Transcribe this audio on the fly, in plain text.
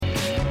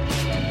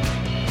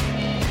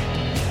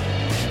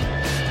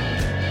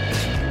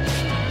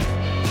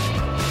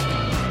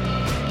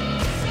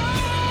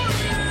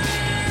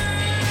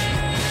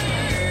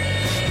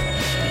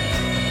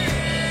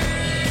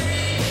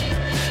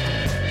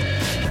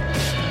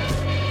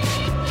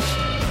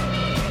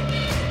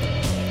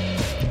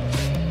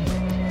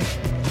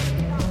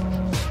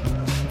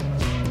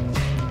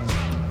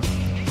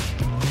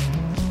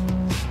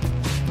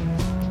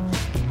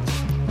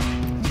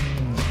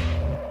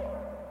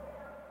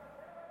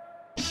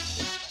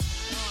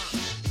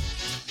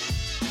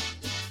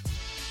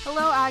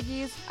Hello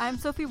Aggies, I'm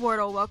Sophie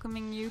Wardle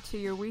welcoming you to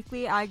your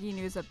weekly Aggie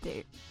News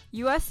Update.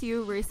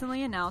 USU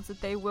recently announced that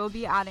they will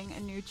be adding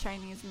a new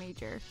Chinese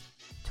major.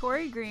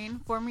 Torrey Green,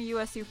 former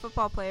USU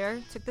football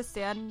player, took the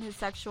stand in his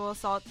sexual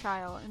assault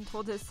trial and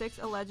told his 6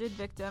 alleged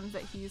victims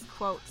that he's,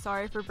 quote,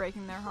 sorry for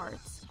breaking their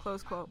hearts,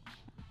 close quote.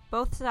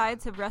 Both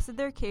sides have rested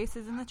their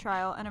cases in the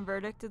trial and a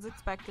verdict is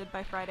expected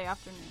by Friday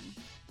afternoon.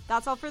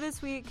 That's all for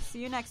this week.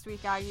 See you next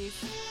week, Aggies.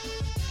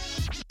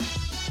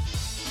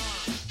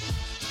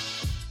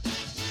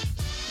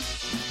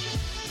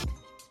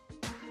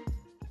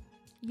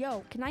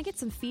 Yo, can I get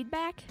some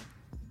feedback?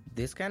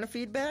 This kind of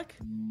feedback?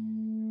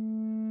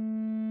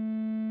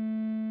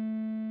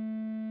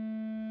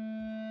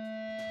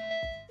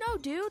 No,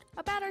 dude,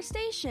 about our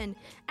station.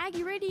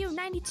 Aggie Radio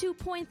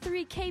 92.3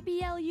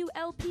 KBLU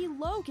LP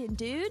Logan,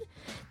 dude.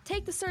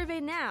 Take the survey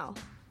now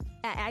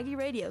at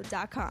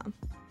aggieradio.com.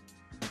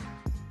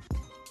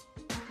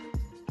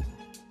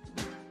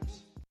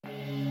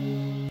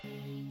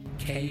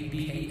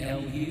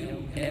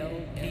 KBLU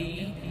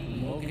LP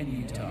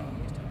Logan, Utah.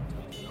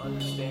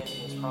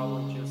 Understanding is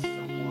probably just as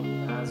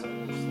important as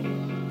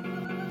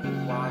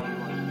understanding why you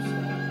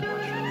understand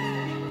what your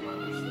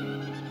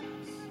understanding is.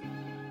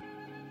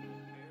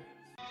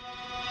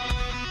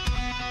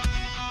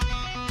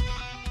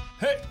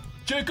 Hey,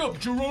 Jacob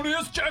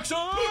Jeronius Jackson!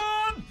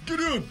 Get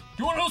in!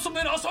 You want to know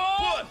something awesome?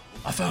 What?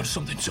 I found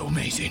something so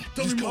amazing.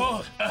 Tell It's me more.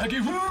 called Aggie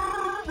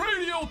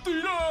Radio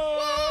Theater!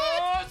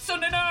 What?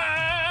 Sunday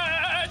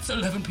nights,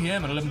 11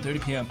 p.m. and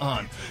 11:30 p.m.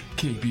 on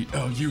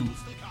KBLU.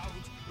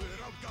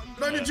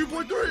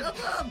 92.3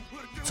 FM!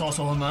 It's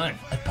also online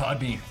at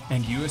Podbean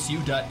and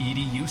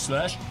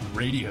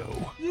usu.edu/radio.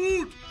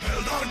 Woot!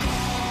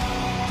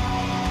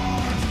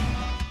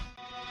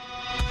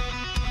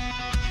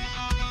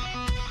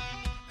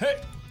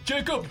 Hey,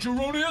 Jacob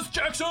Jeronius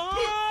Jackson!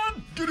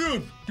 Get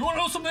in! You want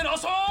to know something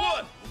awesome?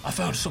 What? I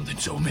found something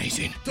so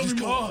amazing. Tell It's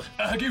me more. called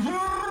Aggie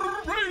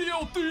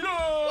Radio Theater!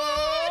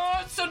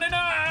 What? Sunday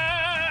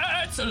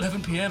nights,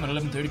 11 p.m. and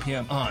 11:30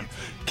 p.m. on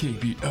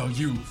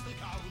KBLU.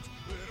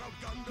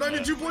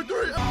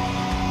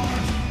 92.3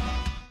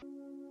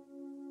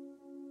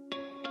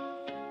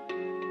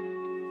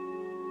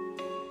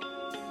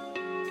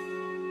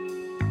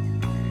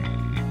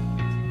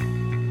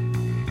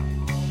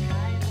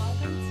 Alright,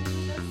 welcome to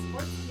the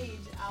Sports Page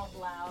Out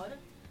Loud.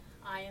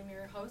 I am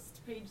your host,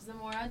 Paige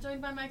Zamora,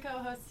 joined by my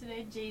co-host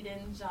today,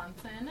 Jaden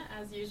Johnson.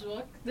 As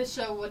usual, the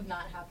show would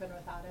not happen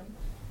without him,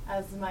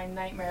 as my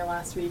nightmare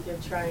last week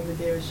of trying to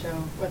do a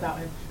show without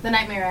him. The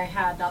nightmare I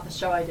had, not the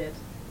show I did.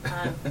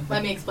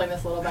 Let me explain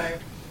this a little better.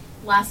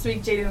 Last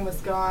week, Jaden was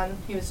gone.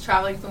 He was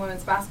traveling with the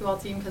women's basketball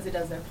team because he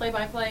does their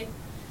play-by-play.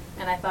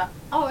 And I thought,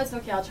 oh, it's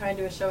okay, I'll try and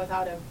do a show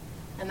without him.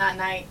 And that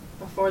night,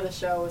 before the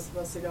show was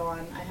supposed to go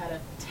on, I had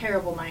a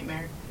terrible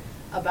nightmare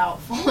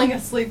about falling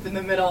asleep in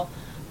the middle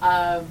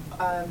of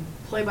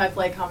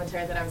play-by-play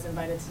commentary that I was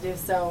invited to do.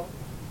 So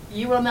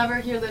you will never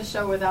hear this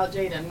show without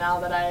Jaden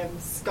now that I am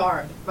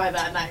scarred by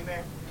that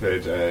nightmare.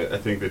 Paige, I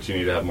think that you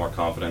need to have more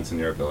confidence in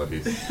your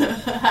abilities.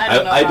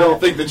 I don't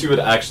think that you would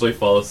actually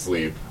fall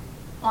asleep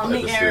on at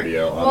the the air.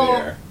 studio on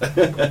Well,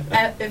 the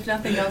air. If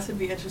nothing else, would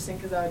be interesting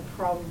because I would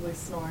probably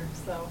snore.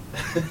 So,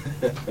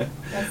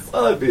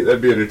 Well,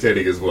 that'd be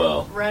entertaining as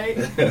well. right?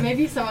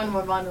 Maybe someone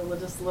would want to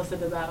just listen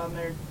to that on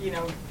their,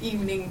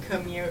 evening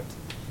commute.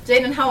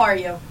 Jaden, how are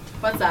you?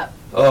 What's up?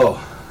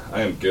 Oh,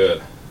 I am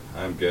good.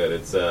 I'm good.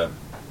 It's a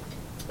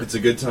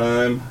good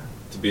time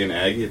to be an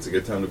Aggie. It's a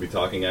good time to be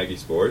talking Aggie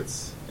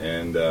sports,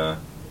 and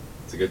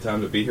it's a good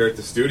time to be here at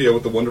the studio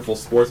with the wonderful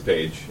Sports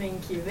Page.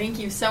 Thank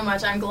you so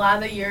much. I'm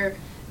glad that you're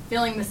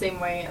feeling the same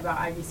way about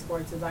Aggie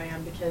sports as I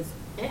am because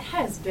it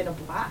has been a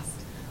blast.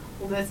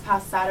 Well, this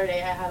past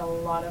Saturday, I had a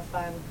lot of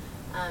fun.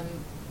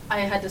 I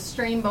had to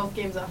stream both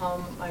games at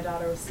home. My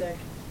daughter was sick,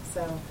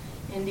 so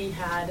Indy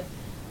had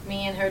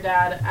me and her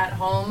dad at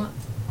home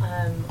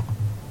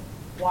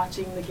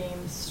watching the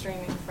games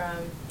streaming from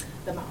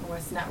the Mountain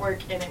West Network,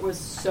 and it was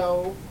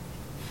so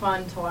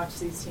fun to watch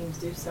these teams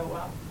do so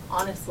well.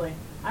 Honestly,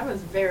 I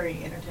was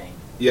very entertained.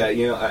 Yeah,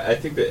 I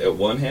think that on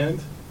one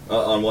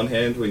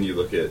hand, when you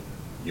look at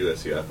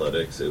USU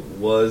athletics, it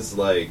was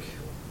like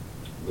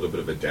a little bit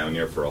of a down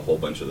year for a whole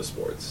bunch of the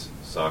sports.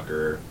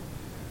 Soccer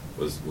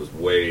was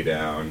way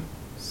down,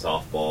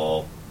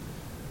 softball,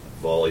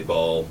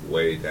 volleyball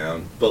way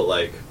down. But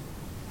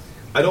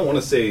I don't want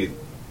to say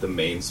the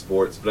main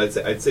sports, but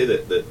I'd say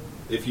that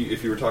if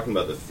you were talking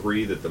about the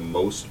three that the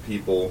most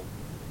people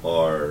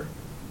are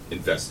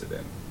invested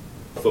in,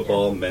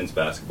 football, men's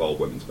basketball,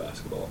 women's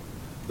basketball,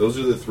 those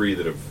are the three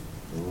that have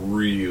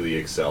really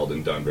excelled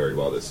and done very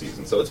well this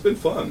season. So it's been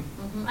fun.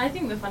 Mm-hmm. I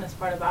think the funnest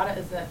part about it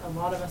is that a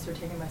lot of us were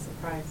taken by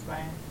surprise by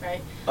it,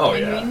 right? Oh, I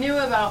mean, yeah. we knew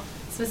about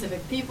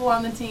specific people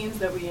on the teams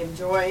that we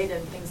enjoyed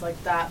and things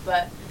like that,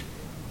 but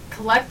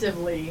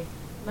collectively,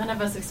 none of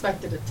us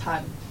expected a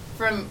ton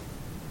from,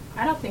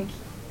 I don't think,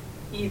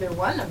 either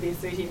one of these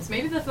three teams.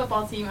 Maybe the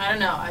football team, I don't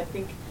know. I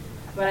think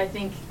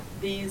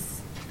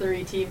these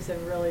three teams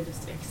have really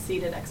just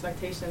exceeded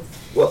expectations.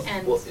 Well,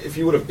 if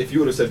you would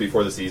have said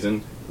before the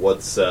season,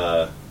 what's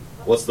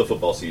what's the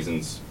football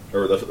season's,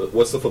 or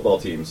what's the football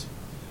team's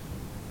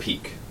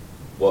peak?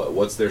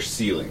 What's their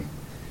ceiling?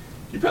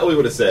 You probably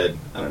would have said,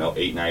 I don't know,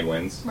 8, 9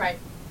 wins. Right.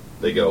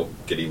 They go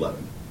get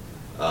 11.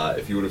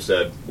 If you would have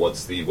said,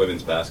 what's the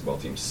women's basketball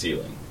team's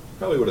ceiling?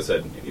 Probably would have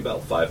said maybe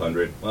about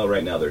 500. Well,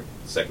 right now they're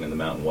second in the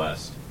Mountain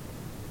West,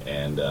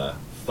 and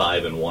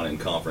 5-1 in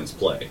conference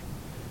play.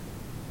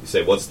 You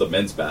say, what's the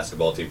men's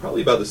basketball team?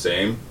 Probably about the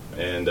same.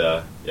 And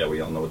yeah, we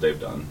all know what they've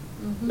done.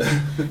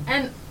 Mm-hmm.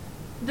 And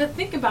the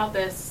thing about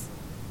this,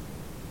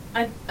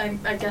 I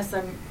guess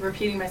I'm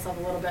repeating myself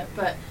a little bit,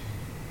 but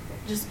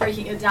just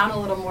breaking it down a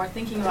little more,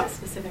 thinking about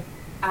specific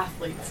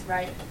athletes,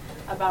 right?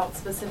 About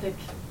specific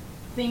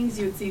things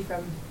you would see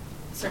from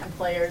certain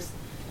players.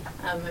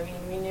 I mean,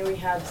 we knew we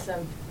had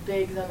some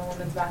bigs on the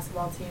women's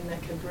basketball team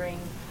that could bring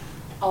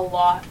a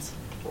lot.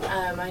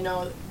 I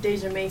know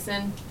Deja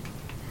Mason,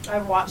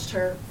 I've watched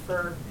her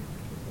for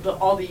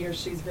all the years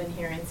she's been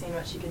here and seen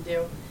what she could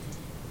do.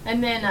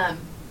 And then,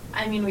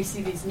 I mean, we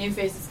see these new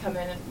faces come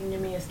in,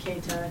 Nemias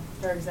Keita,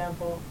 for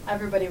example.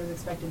 Everybody was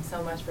expecting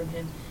so much from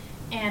him.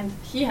 And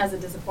he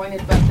hasn't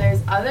disappointed, but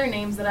there's other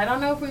names that I don't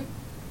know if we've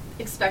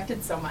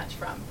expected so much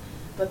from,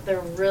 but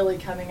they're really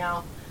coming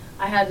out.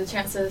 I had the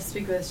chance to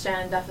speak with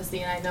Shannon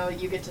Duffy, and I know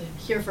you get to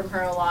hear from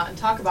her a lot and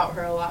talk about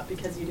her a lot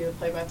because you do the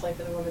play-by-play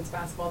for the women's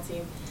basketball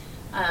team.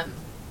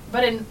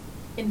 But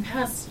in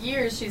past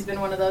years, she's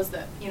been one of those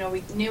that, you know,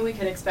 we knew we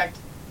could expect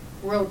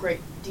real great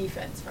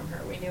defense from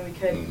her. We knew we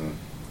could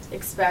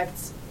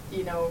expect,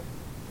 you know,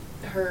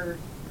 her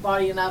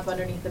bodying up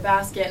underneath the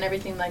basket and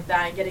everything like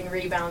that, and getting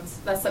rebounds.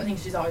 That's something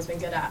she's always been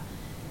good at.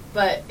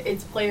 But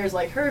it's players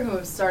like her who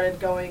have started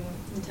going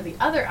into the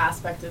other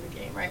aspect of the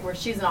game, right, where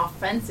she's an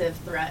offensive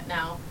threat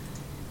now.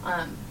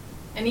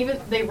 And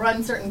even they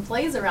run certain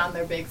plays around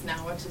their bigs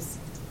now, which is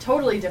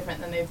totally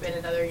different than they've been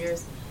in other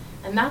years.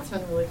 And that's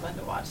been really fun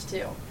to watch,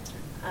 too.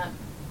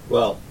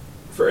 Well,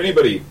 for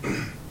anybody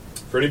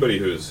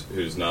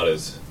who's not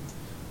as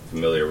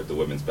familiar with the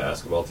women's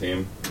basketball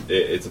team,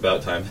 it's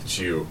about time that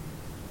you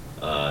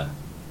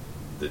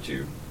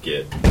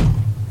get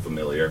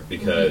familiar,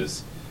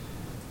 because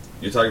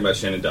you're talking about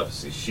Shannon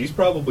Duffy. She's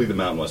probably the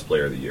Mountain West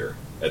Player of the Year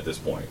at this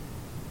point.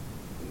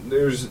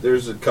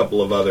 There's a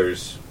couple of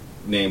others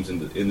names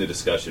in the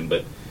discussion,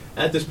 but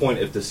at this point,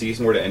 if the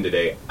season were to end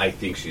today, I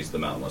think she's the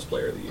Mountain West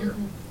Player of the Year.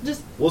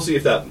 We'll see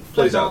if that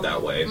plays out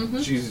that way.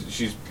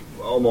 She's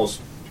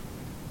almost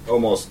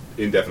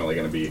indefinitely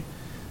going to be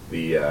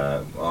the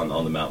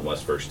on the Mountain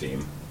West first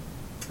team,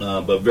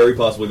 but very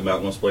possibly the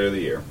Mountain West Player of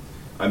the Year.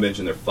 I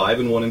mentioned they're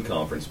 5-1 in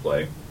conference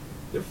play.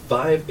 They're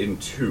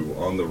 5-2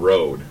 on the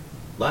road.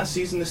 Last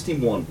season, this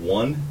team won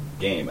one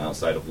game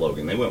outside of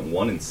Logan. They went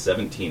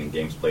 1-17 in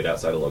games played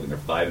outside of Logan. They're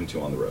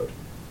 5-2 on the road.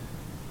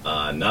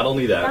 Not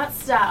only that, that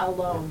stat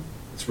alone,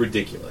 it's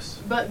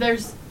ridiculous. But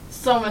there's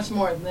so much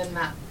more than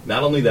that.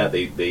 Not only that,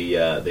 they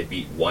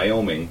beat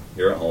Wyoming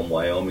here at home.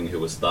 Wyoming, who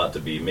was thought to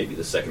be maybe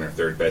the second or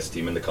third best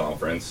team in the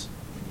conference,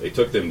 they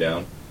took them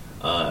down.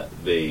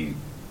 They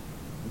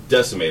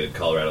decimated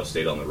Colorado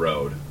State on the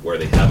road, where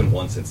they haven't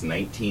won since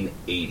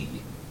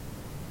 1980,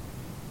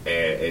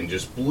 and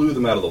just blew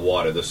them out of the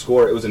water. The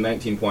score, it was a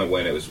 19-point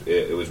win. It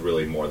was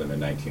really more than a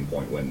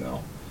 19-point win,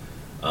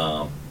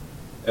 though.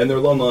 And their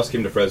lone loss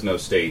came to Fresno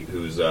State,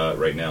 who's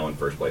right now in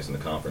first place in the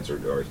conference,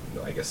 or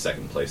I guess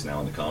second place now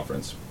in the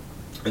conference.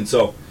 And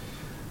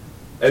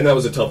that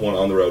was a tough one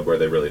on the road where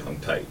they really hung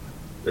tight.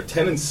 They're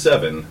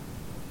 10-7,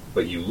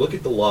 but you look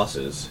at the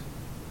losses,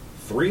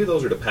 3 of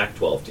those are to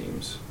Pac-12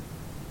 teams.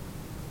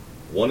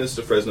 One is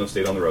to Fresno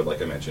State on the road,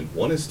 like I mentioned.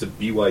 One is to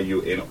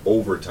BYU in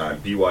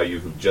overtime. BYU,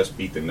 who just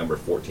beat the number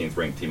 14th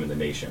ranked team in the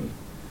nation.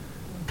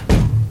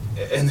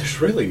 And there's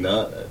really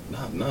not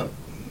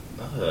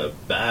a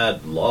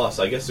bad loss.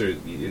 I guess there's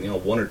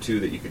 1 or 2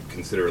 that you could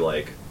consider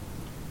like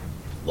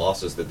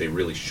losses that they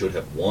really should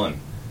have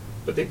won.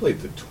 But they played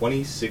the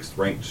 26th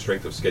ranked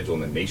strength of schedule in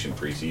the nation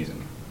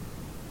preseason.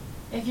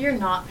 If you're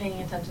not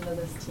paying attention to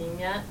this team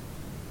yet,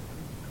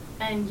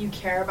 and you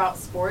care about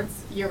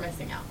sports, you're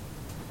missing out.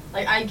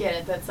 Like, I get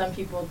it that some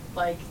people,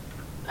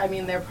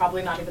 they're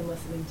probably not even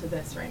listening to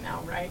this right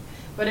now, right?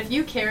 But if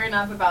you care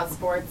enough about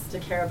sports to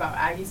care about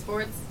Aggie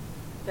sports,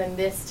 then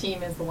this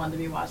team is the one to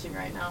be watching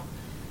right now.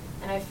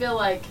 And I feel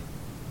like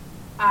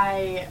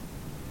I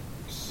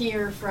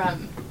hear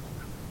from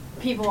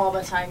people all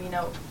the time,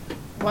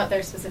 what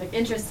their specific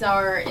interests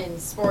are in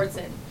sports,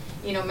 and,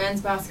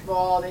 men's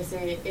basketball, they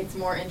say it's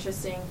more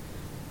interesting.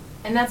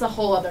 And that's a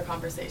whole other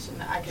conversation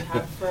that I could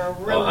have for a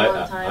really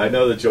long time. I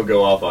know that you'll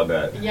go off on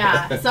that.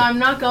 Yeah, so I'm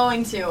not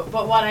going to.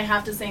 But what I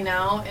have to say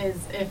now is,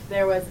 if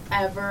there was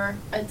ever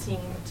a team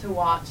to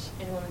watch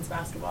in women's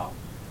basketball,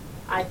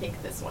 I think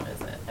this one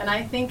is it. And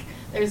I think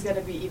there's going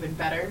to be even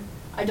better.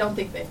 I don't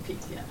think they've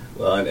peaked yet.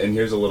 Well, and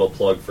here's a little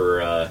plug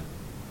for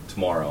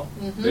tomorrow.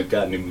 They've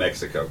got New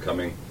Mexico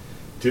coming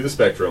to the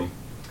Spectrum.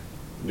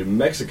 New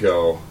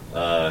Mexico,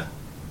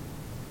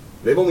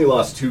 they've only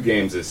lost 2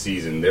 games this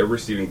season. They're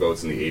receiving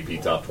votes in the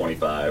AP Top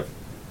 25,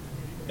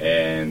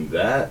 and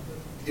that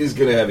is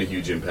going to have a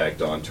huge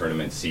impact on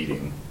tournament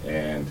seeding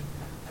and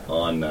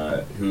on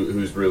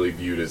who's really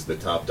viewed as the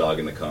top dog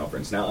in the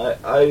conference. Now,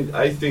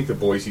 I think that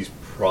Boise's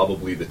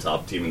probably the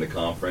top team in the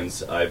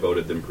conference. I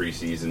voted them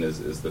preseason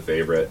as the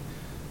favorite.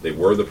 They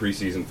were the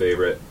preseason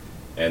favorite,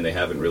 and they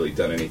haven't really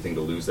done anything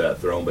to lose that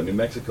throne. But New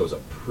Mexico's a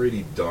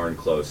pretty darn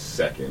close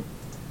second,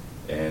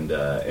 and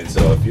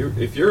so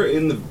if you're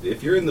in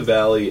the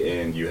Valley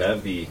and you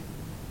have the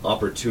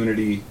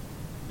opportunity,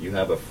 you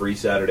have a free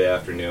Saturday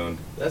afternoon,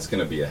 that's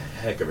going to be a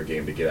heck of a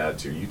game to get out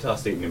to. Utah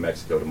State and New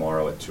Mexico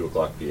tomorrow at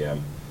 2:00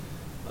 p.m.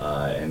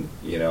 And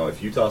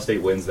if Utah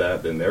State wins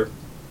that, then they're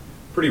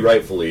pretty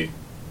rightfully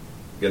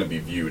going to be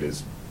viewed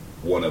as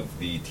one of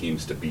the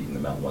teams to beat in the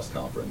Mountain West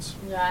Conference.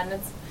 Yeah,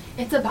 and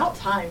it's about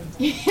time.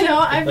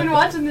 I've been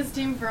watching this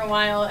team for a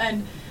while,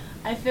 and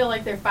I feel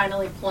like they're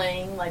finally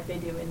playing like they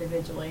do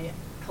individually,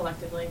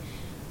 collectively.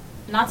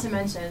 Not to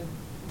mention,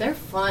 they're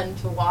fun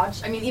to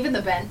watch. I mean, even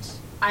the bench,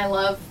 I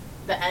love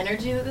the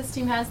energy that this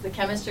team has, the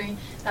chemistry.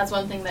 That's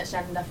one thing that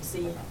Shannon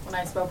Duffy, when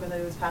I spoke with her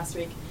this past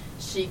week,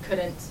 she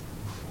couldn't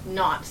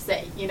not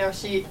say.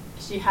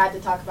 She had to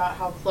talk about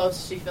how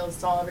close she feels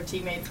to all of her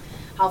teammates,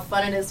 how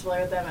fun it is to play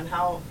with them, and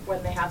how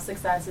when they have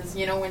successes,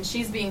 when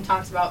she's being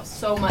talked about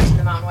so much in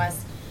the Mountain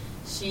West,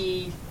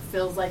 she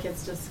feels like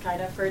it's just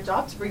kind of her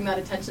job to bring that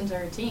attention to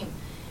her team.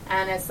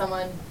 And as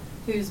someone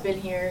who's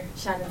been here,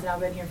 Shannon's now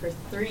been here for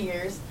 3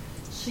 years,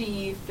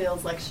 she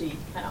feels like she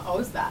kind of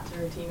owes that to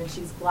her team, and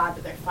she's glad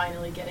that they're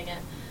finally getting it.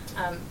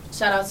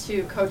 Shout outs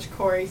to Coach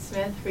Corey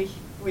Smith.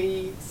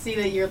 We see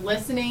that you're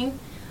listening.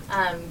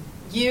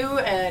 You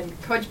and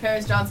Coach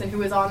Paris Johnson, who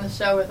was on the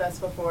show with us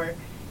before,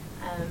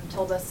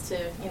 told us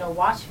to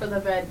watch for the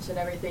bench and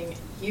everything.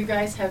 You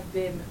guys have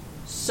been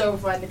so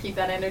fun to keep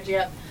that energy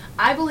up.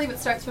 I believe it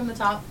starts from the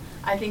top.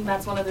 I think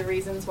that's one of the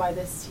reasons why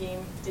this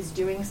team is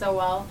doing so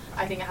well.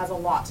 I think it has a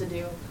lot to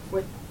do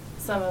with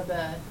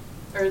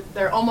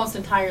they're almost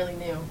entirely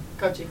new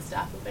coaching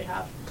staff that they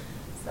have.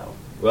 So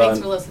thanks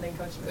for listening,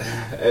 Coach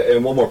Smith.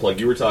 And one more plug.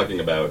 You were talking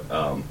about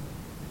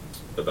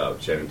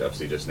Shannon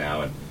Duffy just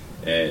now,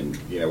 and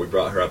we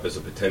brought her up as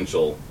a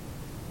potential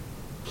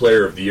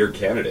Player of the Year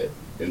candidate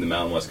in the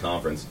Mountain West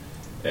Conference,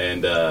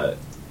 and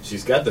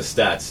she's got the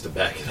stats to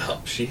back it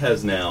up. She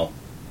has now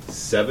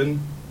 7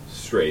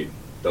 straight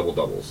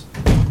double-doubles.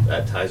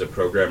 That ties a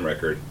program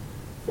record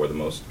for the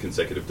most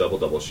consecutive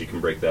double-doubles. She can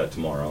break that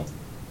tomorrow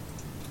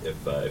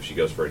if she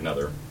goes for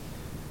another.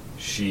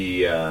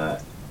 She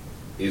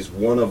is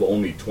one of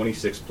only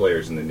 26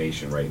 players in the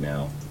nation right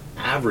now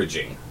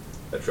averaging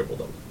a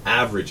triple-double.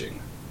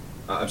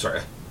 I'm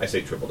sorry, I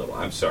say triple-double.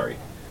 I'm sorry.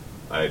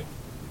 I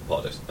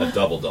apologize. A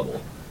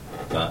double-double.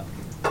 Not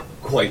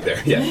quite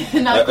there. Yeah,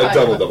 a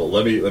double-double.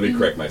 Let me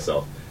correct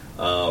myself.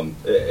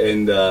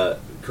 And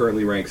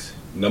currently ranks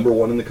number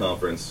 1 in the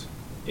conference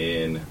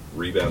in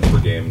rebounds per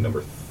game,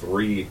 number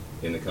 3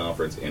 in the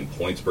conference in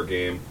points per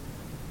game.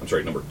 I'm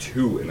sorry, number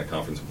 2 in the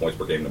conference in points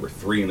per game, number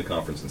 3 in the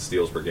conference in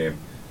steals per game.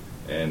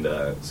 And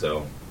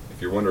so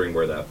if you're wondering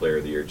where that Player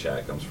of the Year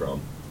chat comes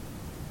from,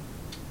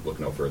 look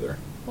no further.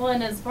 Well,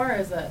 and as far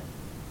as a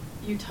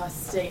Utah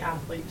State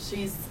athlete,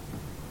 she's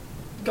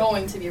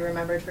going to be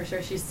remembered for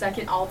sure. She's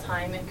second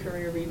all-time in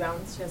career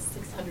rebounds. She has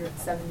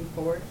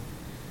 674.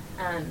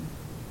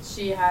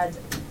 She had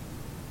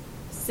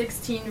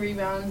 16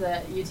 rebounds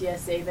at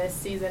UTSA this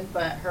season,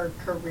 but her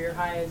career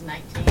high is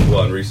 19.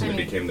 Well, and recently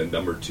became the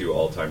number 2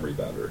 all-time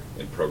rebounder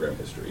in program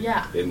history.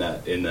 Yeah. In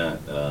that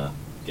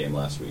game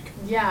last week.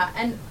 Yeah,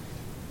 and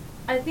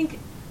I think,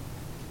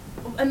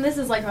 and this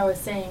is like I was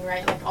saying,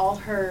 right? Like all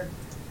her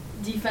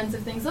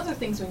defensive things, those are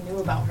things we knew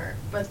about her.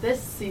 But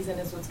this season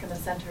is what's going to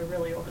send her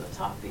really over the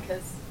top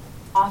because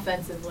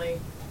offensively,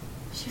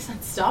 she's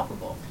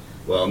unstoppable.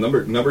 Well,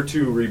 number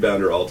 2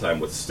 rebounder all-time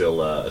with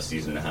still a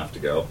season and a half to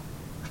go.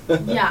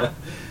 Yeah.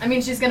 I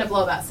mean, she's going to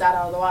blow that stat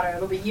out of the water.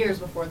 It'll be years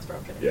before it's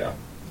broken again.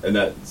 Yeah. And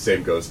that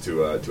same goes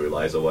to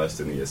Eliza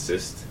West in the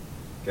assist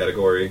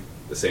category.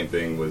 The same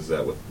thing was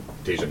with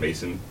Deja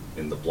Mason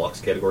in the blocks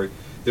category.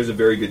 There's a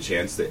very good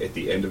chance that at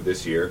the end of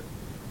this year,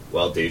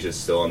 while Deja's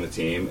still on the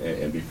team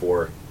and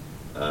before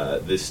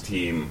this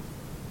team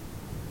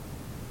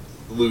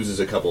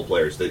loses a couple of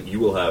players, that you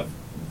will have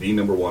the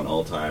number 1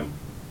 all-time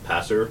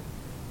passer,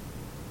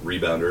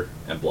 rebounder,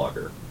 and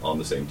blocker on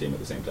the same team at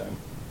the same time.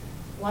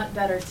 What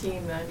better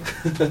team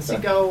than to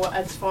go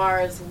as far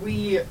as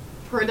we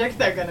predict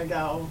they're going to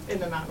go in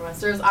the Mountain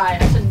West? I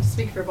shouldn't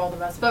speak for both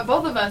of us, but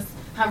both of us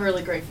have a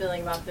really great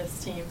feeling about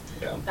this team.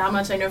 Yeah. That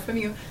much I know from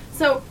you.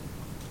 So,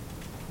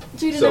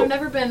 Juden, I've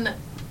never been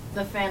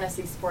the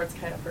fantasy sports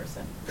kind of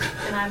person.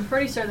 And I'm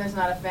pretty sure there's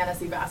not a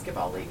fantasy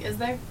basketball league. Is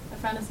there a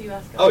fantasy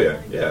basketball league?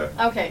 Yeah.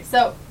 Okay,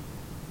 so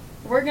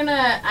I'm going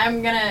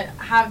to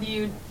have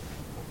you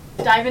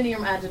dive into your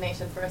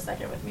imagination for a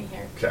second with me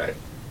here. Okay.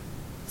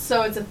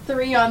 So it's a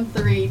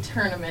 3-on-3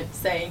 tournament,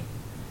 say,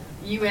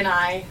 you and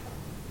I,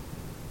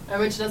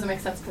 which doesn't make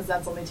sense because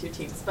that's only 2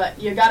 teams,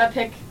 but you got to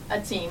pick a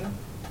team,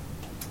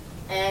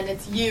 and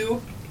it's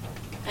you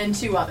and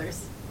 2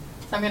 others.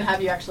 So I'm going to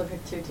have you actually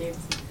pick 2 teams.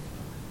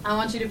 I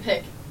want you to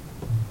pick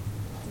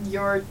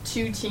your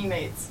 2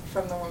 teammates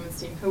from the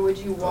women's team. Who would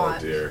you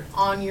want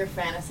on your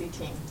fantasy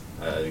team?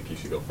 I think you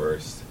should go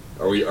first.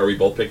 Are we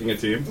both picking a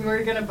team?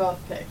 We're gonna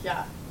both pick,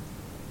 yeah.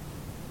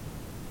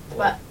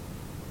 But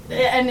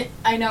and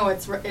I know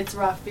it's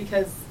rough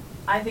because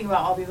I think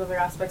about all these other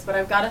aspects, but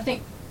I've got to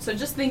think. So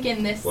just think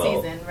in this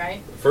season,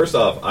 right? First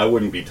off, I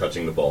wouldn't be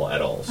touching the ball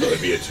at all, so it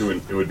would be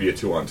a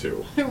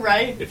 2-on-2.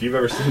 Right? If you've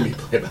ever seen me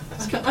play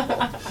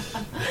basketball.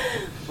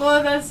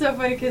 Well, that's so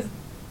funny because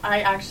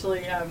I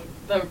actually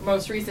the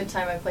most recent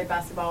time I played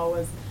basketball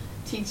was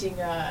teaching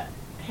a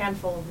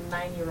handful of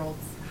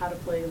 9-year-olds how to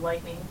play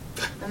lightning,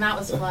 and that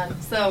was fun.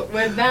 So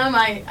with them,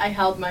 I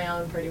held my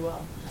own pretty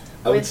well.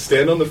 I would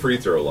stand on the free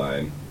throw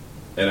line,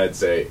 and I'd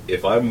say,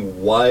 if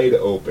I'm wide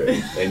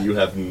open and you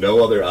have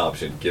no other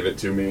option, give it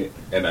to me,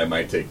 and I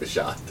might take the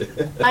shot.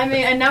 I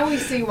mean, and now we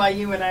see why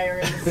you and I are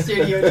in the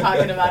studio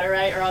talking about it,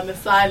 right? Or on the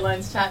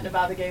sidelines chatting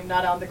about the game,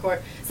 not on the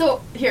court.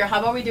 So here,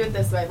 how about we do it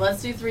this way?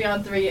 Let's do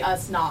 3-on-3,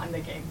 us not in the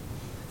game.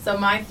 So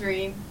my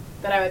 3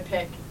 that I would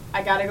pick,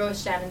 I gotta go with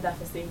Shannon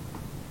Defasy,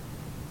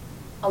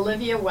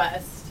 Olivia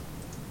West,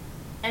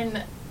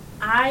 and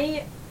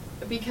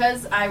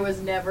because I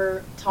was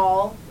never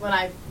tall when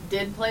I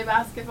did play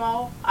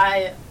basketball,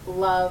 I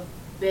love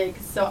big.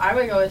 So I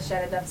would go with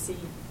Shannon Defasy,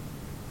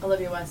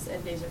 Olivia West,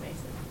 and Deja Mason.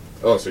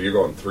 Oh, so you're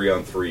going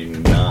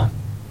 3-on-3, not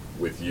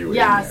with you.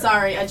 Yeah, in there.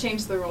 sorry, I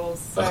changed the rules.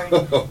 Sorry.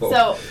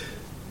 So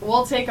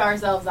we'll take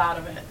ourselves out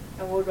of it,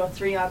 and we'll go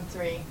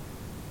 3-on-3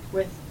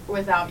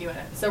 without you in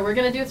it. So we're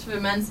gonna do this for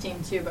the men's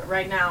team too. But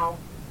right now,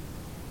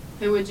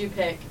 who would you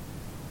pick?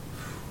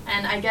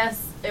 And I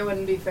guess it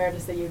wouldn't be fair to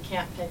say you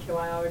can't pick who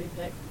I already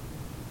picked.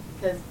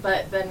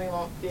 But then we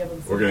won't be able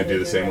to. We're going to do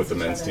the same with the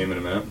men's team in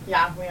a minute?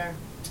 Yeah, we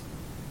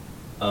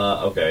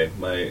are. Okay,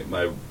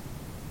 my.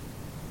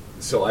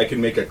 So I can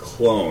make a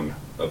clone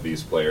of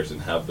these players and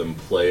have them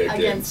play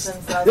against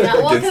themselves. Yeah,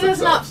 well, because it's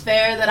not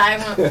fair that I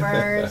went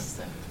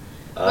first.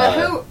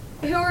 But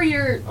who are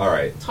your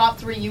top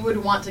 3 you would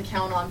want to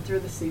count on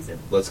through the season?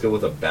 Let's go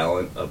with a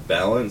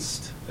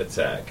balanced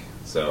attack.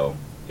 So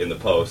in the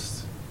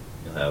post,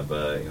 you'll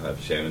have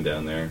Shannon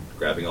down there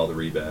grabbing all the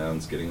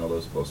rebounds, getting all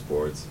those post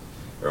boards.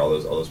 Or all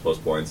those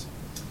post points.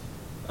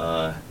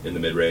 In the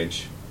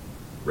mid-range,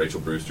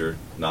 Rachel Brewster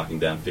knocking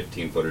down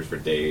 15-footers for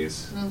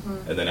days.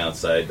 Mm-hmm. And then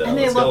outside, and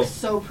they look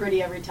so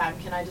pretty every time.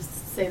 Can I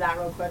just say that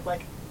real quick?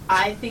 Like,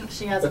 I think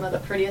she has one of the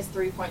prettiest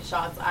 3-point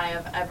shots I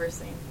have ever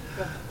seen.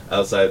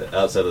 Outside,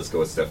 let's go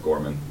with Steph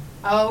Gorman.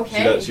 Oh,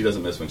 okay. She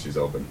doesn't miss when she's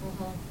open.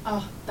 Mm-hmm.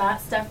 Oh,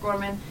 that Steph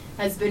Gorman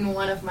has been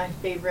one of my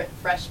favorite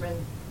freshmen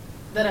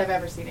that I've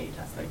ever seen at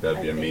Utah State. Like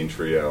that'd be a mean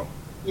trio.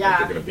 Yeah. Like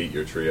they're going to beat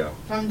your trio.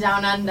 From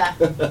down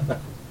under.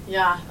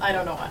 Yeah, I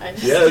don't know why.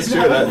 Yeah, it's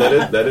true.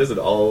 That is an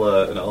all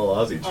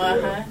Aussie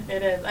trio.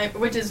 It is,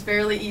 which is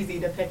fairly easy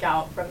to pick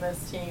out from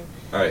this team.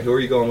 All right, who are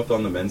you going with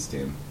on the men's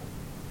team?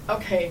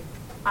 Okay,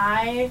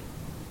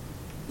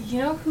 you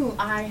know who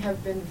I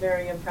have been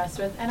very impressed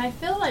with, and I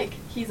feel like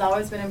he's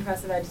always been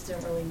impressive. I just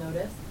didn't really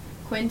notice.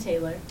 Quinn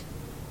Taylor.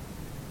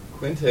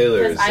 Quinn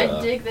Taylor is. Because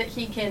I dig that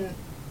he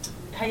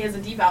has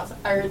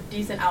a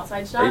decent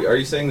outside shot. Are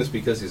you saying this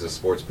because he's a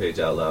Sports Page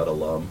Out Loud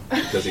alum?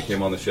 Because he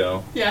came on the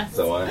show? Yes.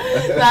 So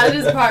that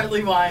is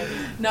partly why.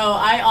 No,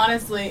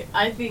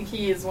 I think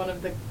he is one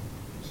of the.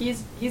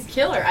 He's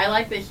killer. I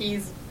like that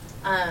he's,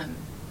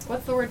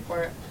 what's the word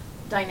for it?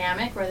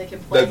 Dynamic, where they can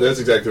play. That's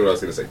exactly what I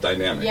was going to say.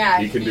 Dynamic. Yeah,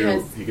 he can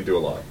do a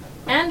lot.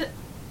 And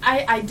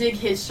I dig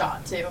his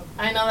shot too.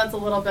 I know that's a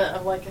little bit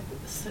of like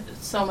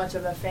so much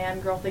of a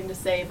fangirl thing to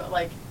say, but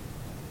like,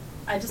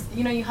 I just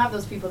you have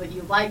those people that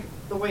you like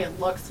the way it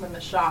looks when the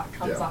shot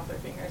comes off their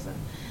fingers, and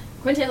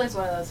Quinn Taylor's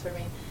one of those for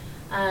me.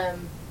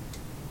 And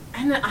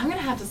then I'm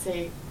gonna have to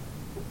say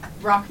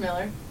Brock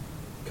Miller.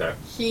 Okay.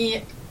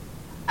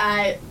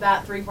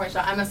 That 3-point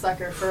shot. I'm a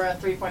sucker for a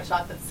 3-point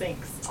shot that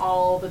sinks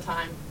all the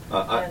time.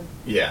 I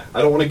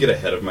don't want to get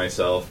ahead of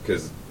myself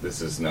because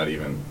this is not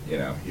even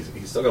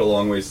he's still got a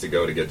long ways to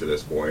go to get to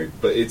this point.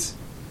 But it's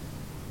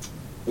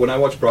when I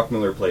watch Brock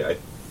Miller play, I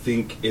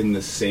think in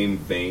the same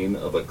vein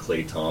of a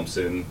Klay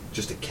Thompson,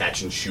 just a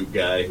catch and shoot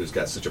guy who's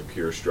got such a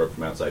pure stroke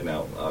from outside.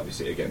 Now,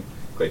 obviously, again,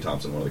 Klay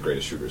Thompson, one of the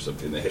greatest shooters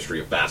in the history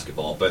of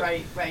basketball, but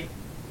right.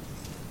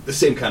 The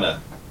same kind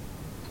of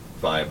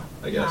vibe,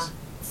 I guess. Yeah.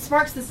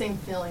 Sparks the same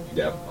feeling in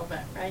you a little bit,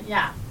 right?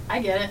 Yeah,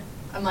 I get it.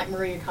 I'm like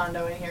Maria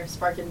Kondo in here,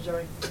 spark and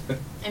joy.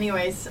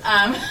 Anyways,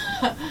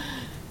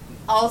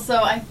 also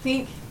I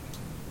think,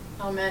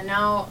 oh man,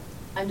 now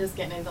I'm just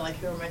getting into like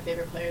who are my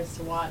favorite players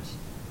to watch.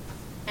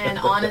 And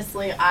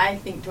honestly, I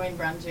think Dwayne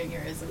Brown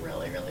Jr. is a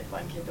really, really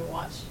fun kid to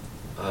watch.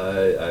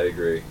 I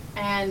agree.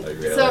 And I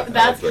agree. so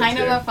that's kind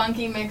of a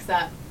funky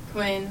mix-up,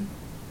 Quinn,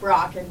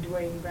 Brock, and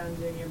Dwayne Brown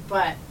Jr.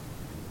 But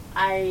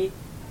I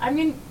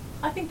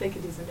think they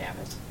could do some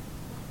damage.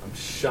 I'm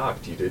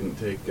shocked you didn't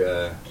take.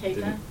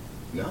 Keita?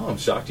 No, I'm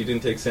shocked you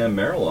didn't take Sam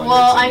Merrill on.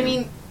 Well, your team. I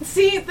mean,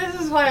 see, this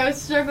is why I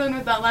was struggling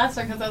with that last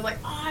one because I was like,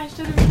 oh, I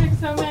should have picked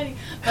so many.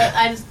 But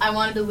I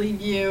wanted to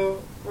leave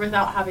you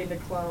without having to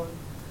clone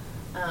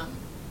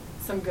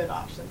some good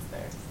options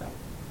there. So.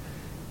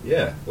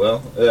 Yeah, well,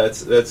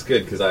 that's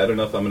good because I don't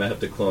know if I'm gonna have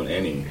to clone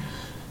any.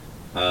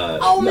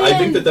 Oh, I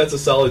man. think that's a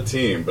solid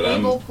team, but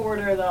Abel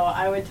Porter, though,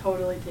 I would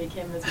totally take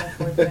him as my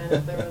fourth man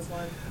if there was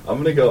one. I'm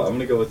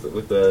gonna go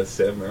with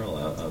Sam Merrill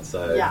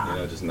outside. Yeah. You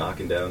know, just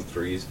knocking down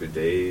threes for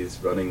days,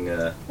 running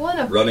Well,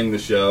 and running the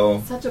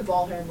show. such a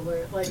ball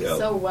handler, like Yep.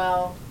 so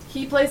well.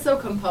 He plays so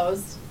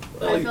composed.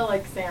 Well, I feel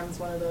like Sam's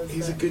one of those.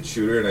 He's a that- good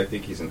shooter, and I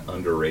think he's an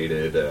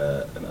underrated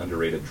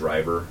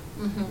driver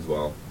as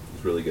well.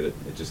 He's really good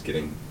at just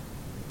getting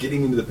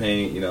into the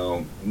paint. You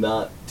know,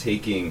 not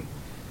taking.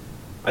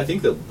 I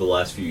think that the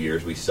last few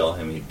years we saw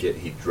him.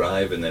 He'd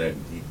drive, and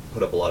then he'd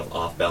put up a lot of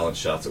off balance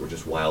shots that were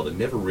just wild, and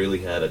never really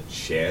had a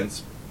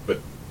chance. But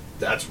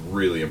that's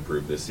really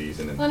improved this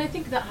season. And Well, and I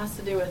think that has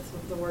to do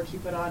with the work he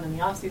put on in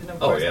the offseason,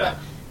 of oh course. yeah.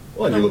 But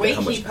Well, and the you look weight at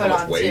how much, he how put much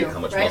on, weight, too, how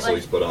much right? muscle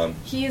Like, he's put on.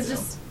 he's you know.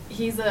 just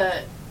he's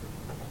a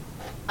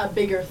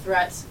bigger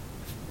threat,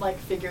 like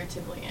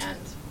figuratively and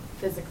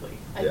physically.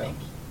 I Yeah. think.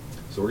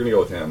 So we're gonna go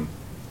with him.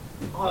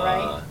 All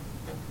right.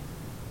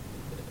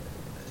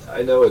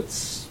 I know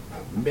it's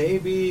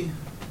maybe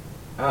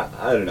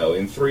I don't know.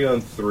 In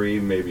 3-on-3,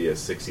 maybe a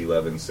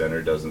 6'11"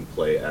 center doesn't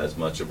play as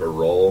much of a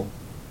role,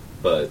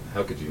 but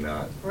how could you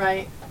not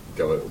Right.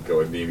 go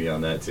with Mimi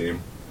on that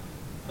team?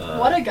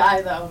 What a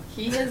guy, though.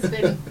 He has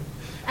been,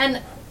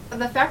 and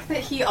the fact that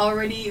he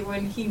already,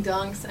 when he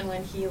dunks and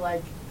when he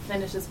like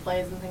finishes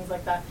plays and things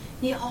like that,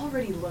 he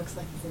already looks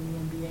like he's in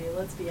the NBA.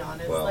 Let's be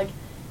honest. Well, like,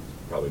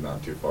 probably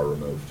not too far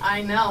removed.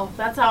 I know.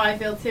 That's how I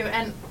feel too,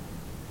 and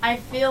I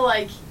feel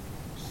like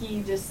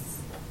he just,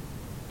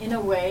 in a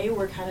way,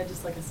 we're kind of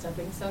just like a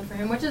stepping stone for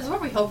him, which is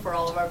what we hope for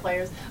all of our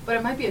players. But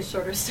it might be a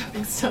shorter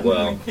stepping stone than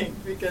Well, we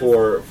think,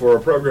 because for a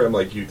program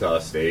like Utah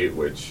State,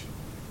 which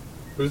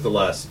who's the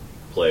last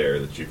player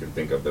that you can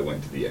think of that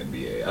went to the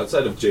NBA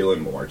outside of Jalen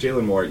Moore?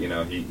 Jalen Moore, you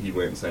know, he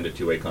went and signed a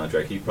 2-way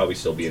contract. He'd probably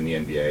still be in the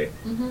NBA.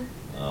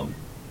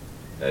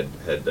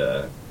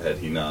 Had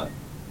he not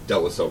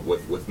dealt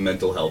with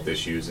mental health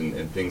issues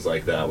and things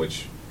like that,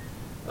 which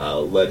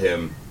led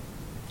him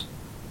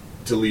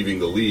to leaving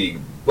the league.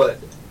 But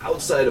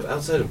outside of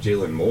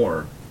Jalen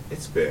Moore,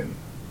 it's been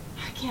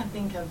I can't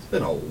think of.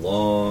 a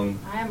long,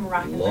 I am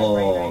racking my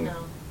brain right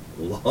now.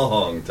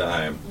 long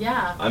time.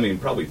 Yeah. I mean,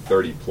 probably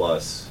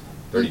 35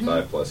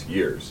 plus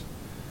years.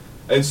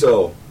 And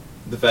so,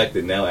 the fact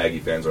that now Aggie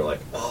fans are like,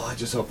 oh, I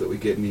just hope that we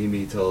get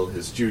Mimi till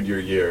his junior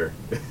year.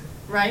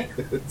 Right?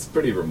 It's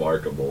pretty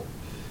remarkable.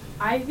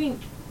 I think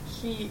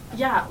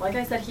like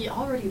I said, he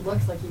already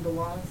looks like he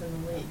belongs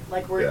in the league.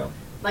 Like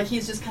like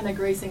he's just kind of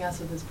gracing us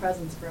with his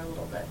presence for a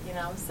little bit, you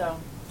know? So,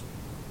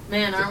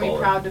 man, aren't we baller.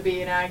 proud to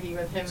be an Aggie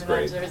with him It's in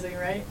great. that jersey,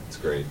 right? It's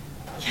great.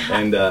 Yeah.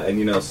 And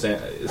you know,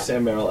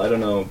 Sam Merrill, I don't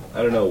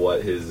know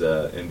what his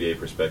NBA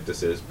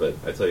prospectus is, but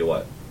I tell you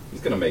what,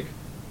 he's going to make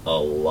a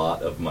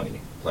lot of money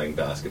playing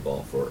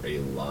basketball for a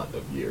lot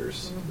of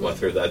years.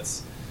 Whether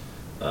that's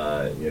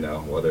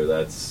whether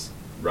that's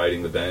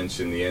riding the bench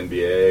in the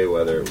NBA,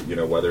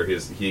 whether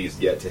he's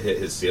yet to hit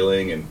his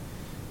ceiling and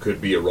could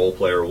be a role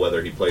player,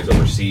 whether he plays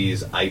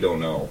overseas, I don't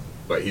know,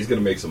 but he's going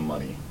to make some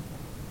money.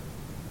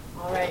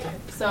 All right.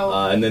 So,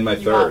 And then my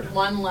you third. got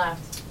one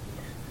left.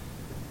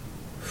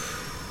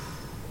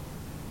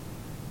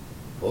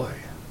 Boy,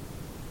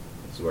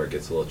 this is where it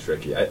gets a little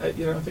tricky. I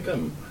think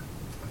I'm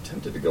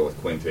tempted to go with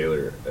Quinn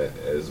Taylor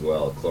as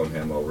well. Clone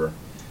him over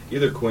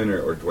either Quinn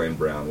or Dwayne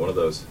Brown. One of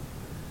those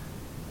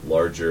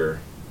larger,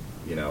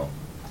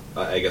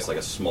 I guess like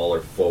a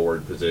smaller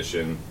forward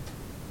position.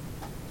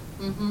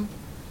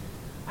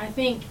 I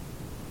think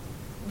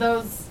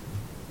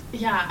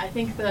I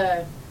think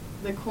the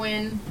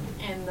Quinn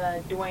and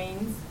the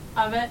Dwaynes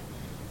of it,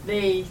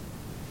 they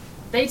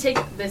take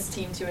this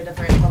team to a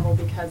different level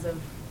because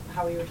of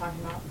how we were talking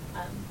about.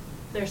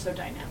 They're so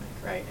dynamic,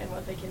 right, and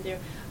what they can do.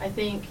 I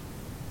think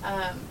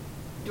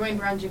Dwayne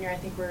Brown Jr., I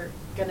think we're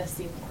going to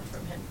see more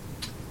from him.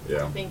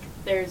 Yeah. I think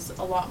there's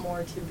a lot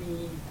more to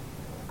be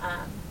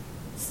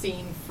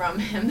seen from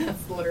him.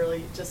 That's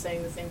literally just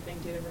saying the same thing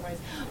two different ways.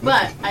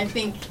 But I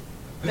think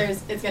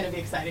it's going to be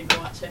exciting to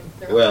watch him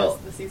throughout the rest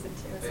of the season,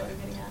 too, is what I'm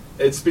getting at.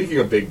 And speaking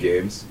of big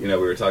games, we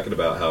were talking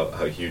about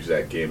how huge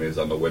that game is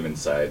on the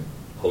women's side,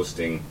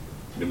 hosting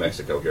New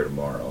Mexico here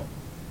tomorrow.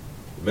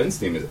 The men's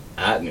team is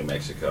at New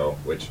Mexico,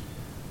 which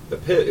the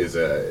Pit is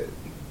a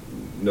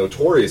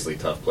notoriously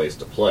tough place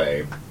to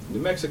play. New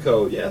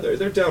Mexico, yeah,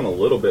 they're down a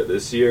little bit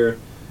this year,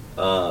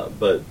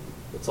 but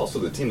it's also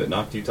the team that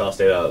knocked Utah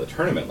State out of the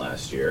tournament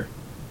last year.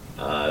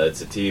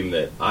 It's a team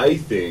that I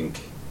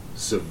think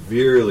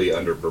severely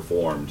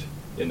underperformed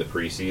in the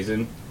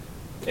preseason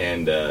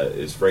and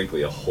is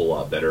frankly a whole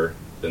lot better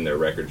than their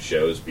record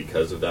shows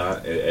because of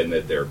that, and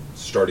that they're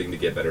starting to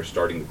get better,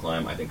 starting to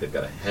climb. I think they've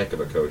got a heck of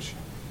a coach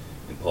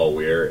in Paul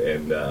Weir,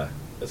 and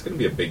that's going to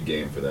be a big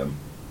game for them.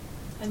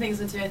 I think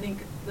so, too. I think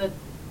that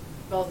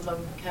both of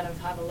them kind of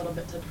have a little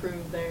bit to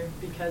prove there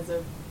because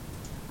of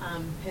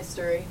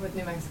history with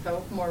New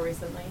Mexico more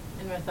recently,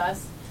 and with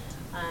us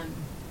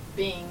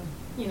being,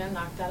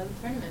 knocked out of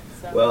the tournament.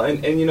 So. Well,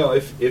 and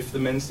if the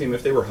men's team,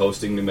 if they were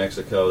hosting New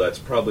Mexico, that's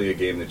probably a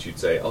game that you'd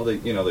say, oh, they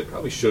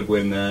probably should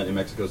win that. New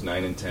Mexico's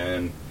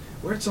 9-10.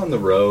 Where it's on the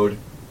road,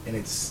 and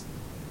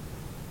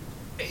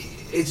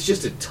it's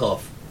just a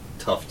tough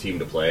team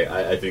to play.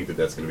 I think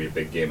that's going to be a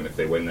big game, and if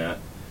they win that,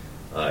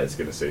 it's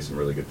going to say some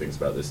really good things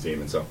about this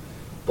team. And so,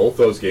 both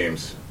those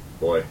games,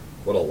 boy,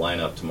 what a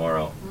lineup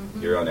tomorrow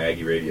here on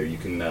Aggie Radio. You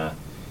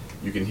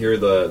can hear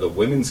the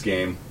women's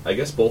game. I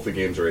guess both the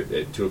games are at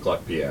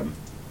 2:00 p.m.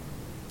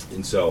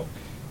 And so,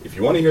 if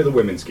you want to hear the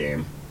women's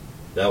game,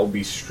 that will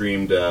be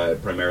streamed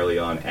primarily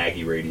on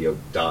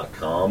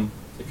AggieRadio.com.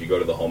 If you go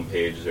to the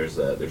homepage, there's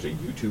a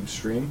YouTube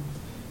stream,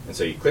 and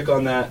so you click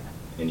on that,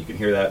 and you can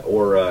hear that,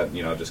 or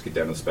just get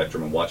down to the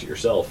Spectrum and watch it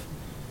yourself.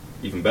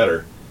 Even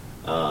better.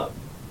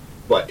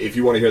 But if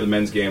you want to hear the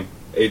men's game,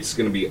 it's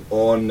going to be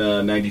on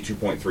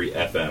 92.3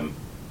 FM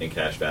in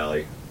Cache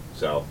Valley.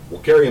 So we'll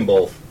carry them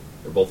both.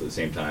 They're both at the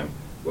same time.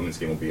 Women's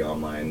game will be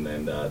online,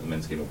 and the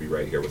men's game will be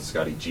right here with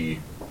Scotty G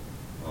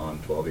on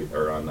 12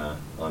 or on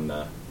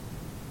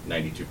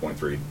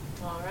 92.3.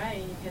 All right,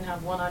 you can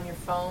have one on your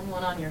phone,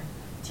 one on your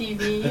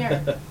TV,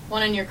 or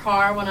one in your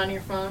car, one on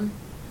your phone.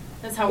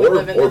 That's how we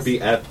live in this. Or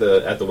be at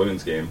the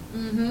women's game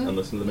and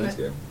listen to the men's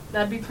game.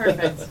 That'd be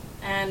perfect,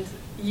 and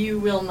you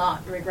will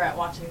not regret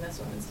watching this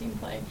women's team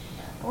play.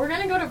 We're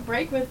going to go to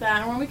break with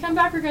that, and when we come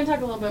back, we're going to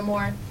talk a little bit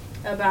more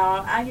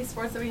about Aggie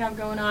sports that we have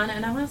going on,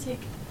 and I want to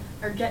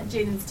get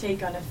Jaden's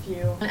take on a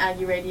few on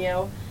Aggie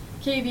Radio,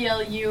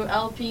 KBLU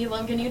LP,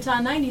 Logan, Utah,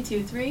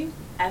 92.3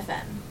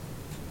 FM.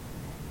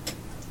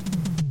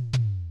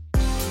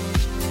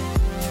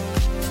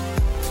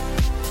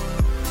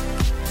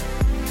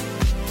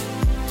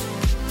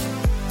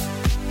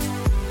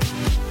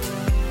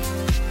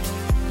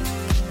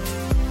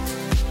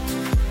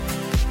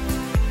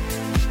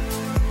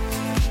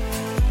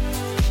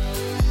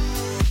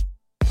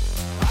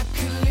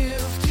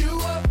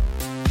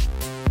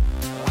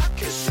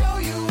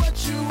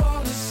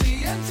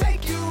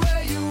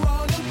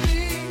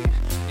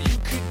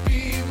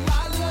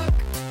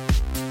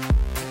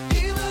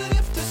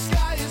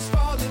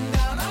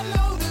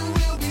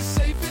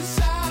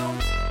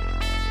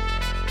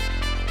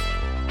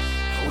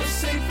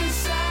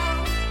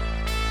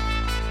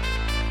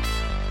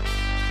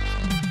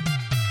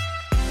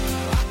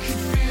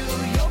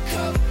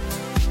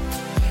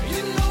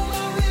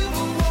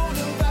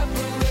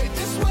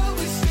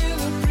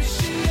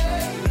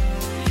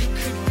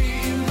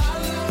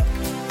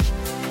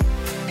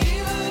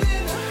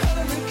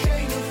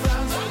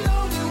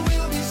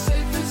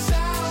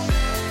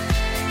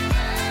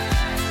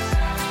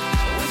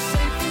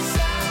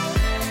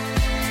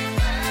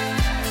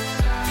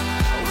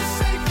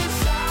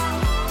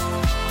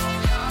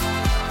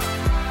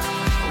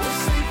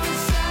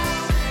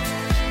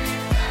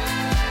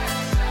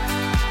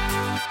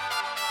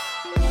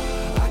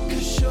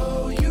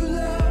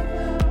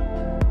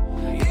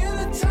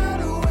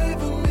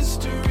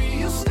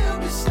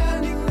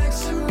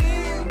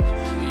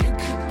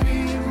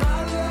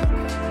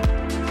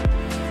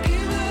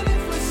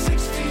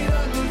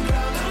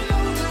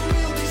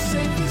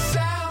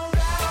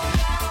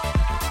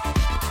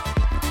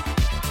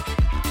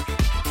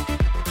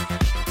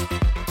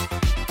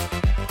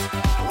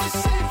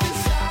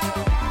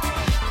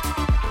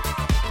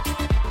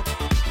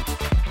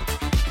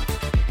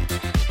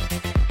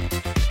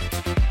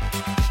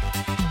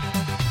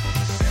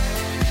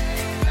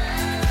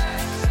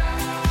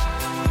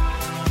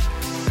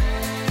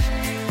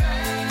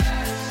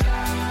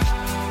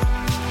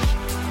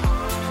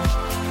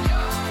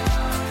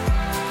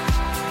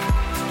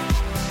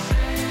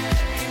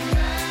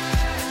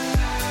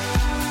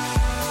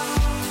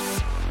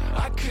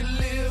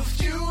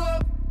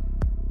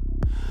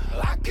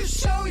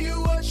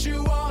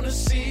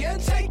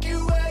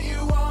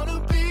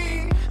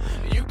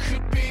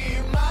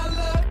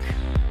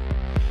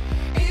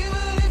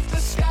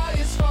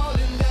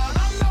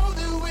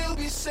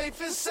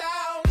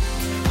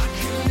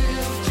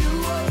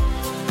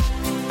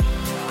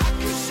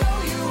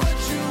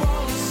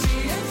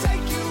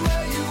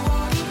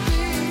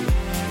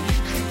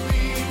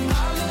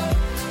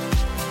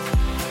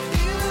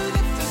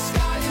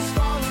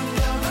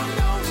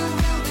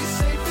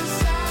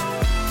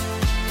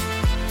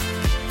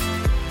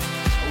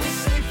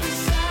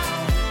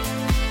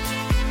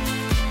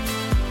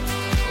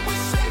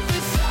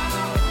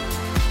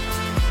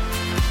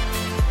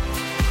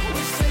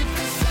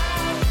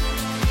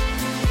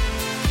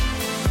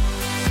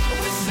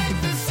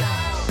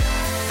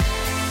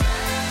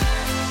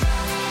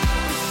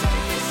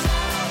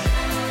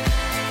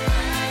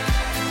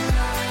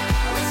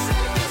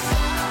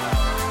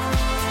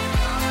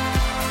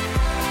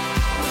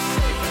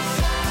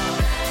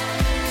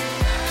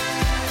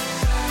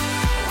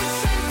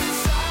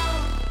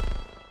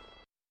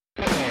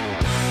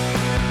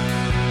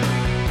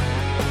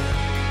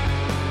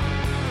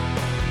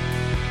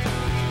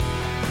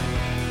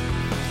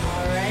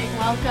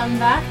 Welcome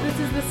back. This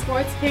is the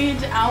Sports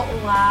Page Out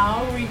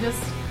Loud. We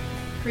just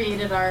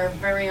created our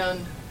very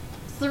own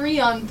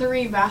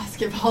 3-on-3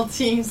 basketball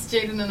teams,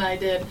 Jaden and I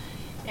did.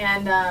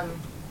 And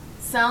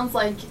sounds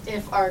like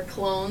if our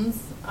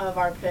clones of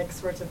our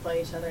picks were to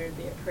play each other, it'd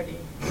be a pretty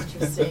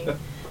interesting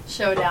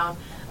showdown.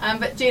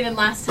 But Jaden,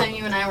 last time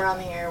you and I were on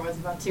the air was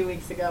about 2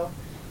 weeks ago.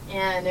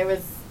 And it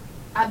was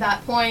at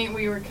that point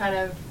we were kind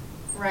of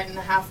right in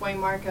the halfway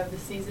mark of the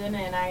season,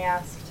 and I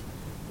asked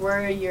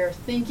where you're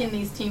thinking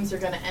these teams are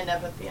going to end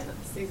up at the end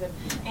of the season.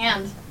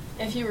 And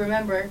if you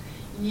remember,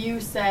 you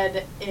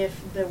said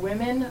if the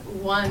women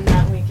won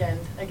that weekend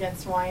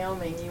against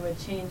Wyoming, you would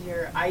change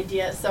your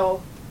idea.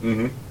 So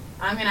Mm-hmm.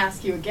 I'm going to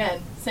ask you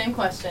again, same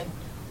question.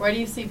 Where do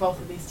you see both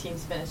of these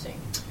teams finishing?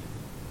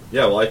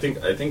 Yeah, well, I think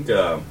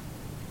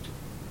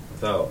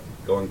without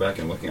going back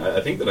and looking, I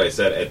think that I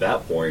said at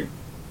that point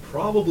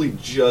probably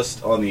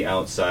just on the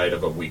outside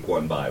of a week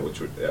 1 bye,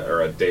 which would,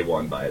 or a day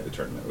 1 bye at the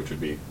tournament, which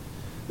would be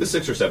the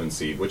 6 or 7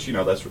 seed, which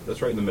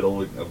that's right in the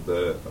middle of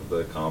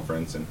the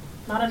conference, and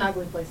Not an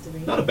ugly place to be.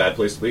 not a bad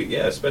place to be.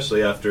 Yeah,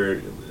 especially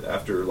after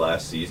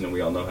last season, and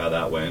we all know how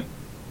that went.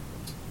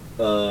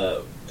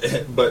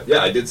 But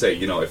yeah, I did say,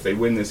 if they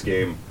win this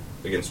game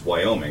against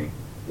Wyoming,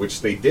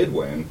 which they did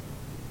win,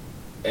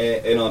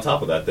 and on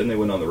top of that, then they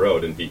went on the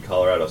road and beat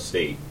Colorado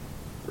State.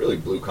 Really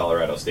blew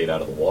Colorado State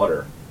out of the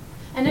water.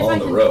 And if on I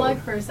the can road. plug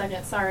for a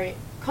second, sorry,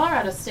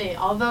 Colorado State,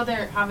 although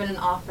they're having an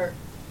a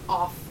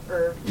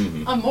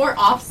more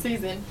off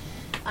season,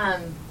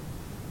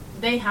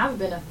 they have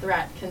been a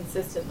threat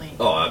consistently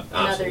Oh, in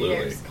other absolutely.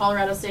 years.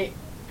 Colorado State,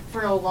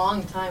 for a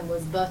long time,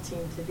 was the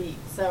team to beat.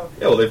 So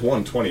Yeah, well, they've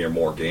won 20 or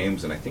more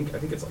games, and I think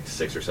it's like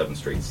 6 or 7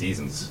 straight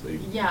seasons.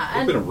 They've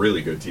and been a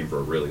really good team for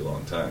a really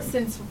long time.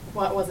 since,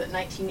 what was it,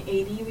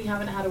 1980, we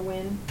haven't had a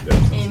win Yeah,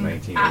 since at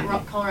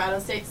 1980. Colorado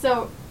State.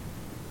 So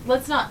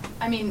let's not,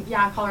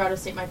 Colorado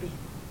State might be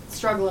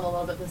struggling a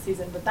little bit this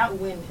season, but that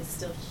win is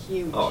still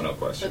huge Oh, no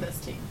question. for this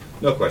team.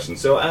 No question.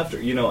 So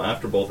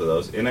after both of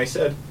those, and I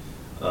said,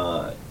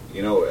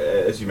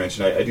 as you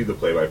mentioned, I do the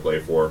play-by-play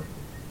for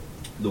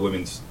the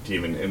women's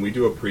team, and we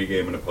do a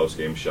pregame and a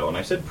postgame show. And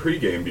I said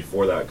pregame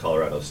before that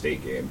Colorado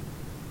State game.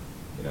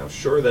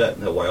 Sure that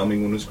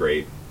Wyoming one was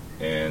great,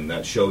 and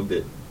that showed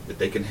that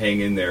they can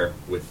hang in there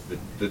with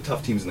the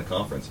tough teams in the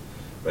conference.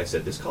 But I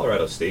said this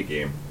Colorado State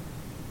game,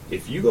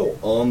 if you go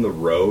on the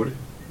road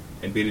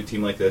and beat a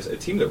team like this, a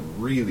team that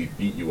really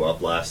beat you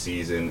up last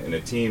season, and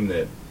a team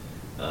that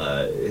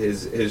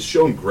has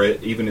shown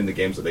grit even in the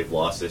games that they've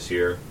lost this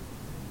year.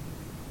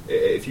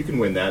 If you can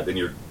win that, then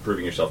you're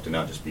proving yourself to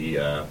not just be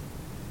a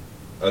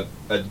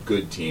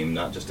good team,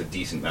 not just a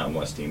decent Mountain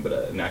West team, but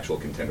an actual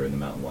contender in the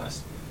Mountain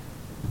West.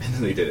 And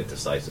then they did it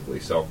decisively.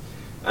 So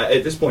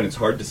at this point, it's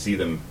hard to see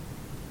them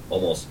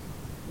almost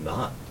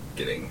not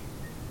getting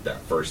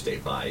that first day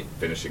bye,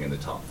 finishing in the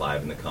top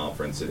 5 in the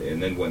conference.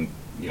 And then when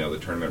the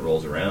tournament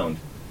rolls around,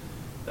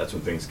 that's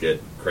when things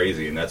get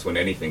crazy, and that's when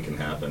anything can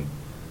happen.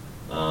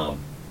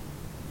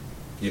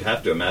 You'd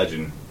have to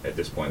imagine at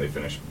this point they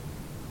finish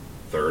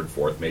 3rd,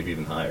 4th, maybe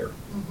even higher.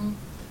 Mm-hmm.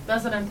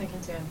 That's what I'm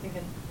thinking too. I'm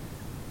thinking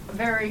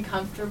very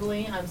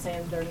comfortably. I'm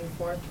saying 3rd and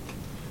 4th.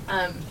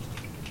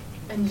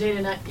 And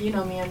Jaden, you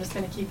know me. I'm just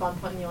going to keep on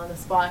putting you on the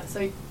spot.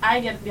 So I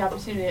get the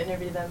opportunity to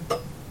interview them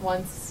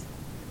once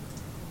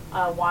in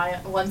a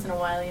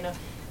while,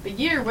 But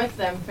you're with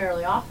them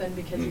fairly often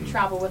because you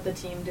travel with the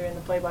team doing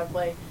the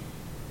play-by-play.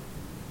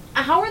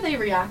 How are they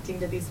reacting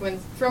to these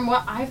wins? From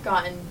what I've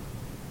gotten,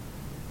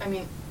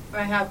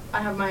 I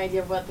have my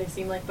idea of what they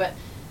seem like, but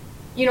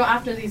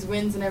after these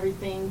wins and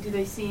everything, do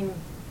they seem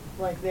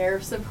like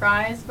they're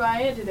surprised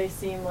by it? Do they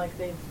seem like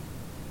they've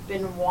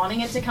been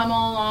wanting it to come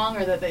all along,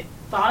 or that they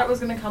thought it was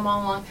going to come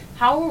all along?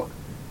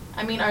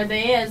 Are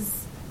they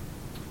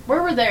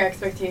where were their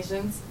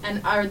expectations,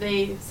 and are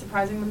they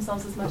surprising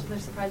themselves as much as they're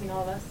surprising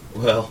all of us?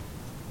 Well,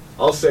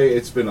 I'll say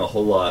it's been a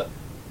whole lot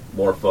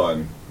more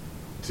fun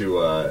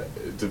to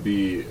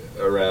be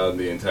around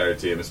the entire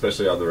team,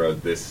 especially on the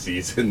road this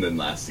season than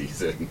last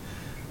season.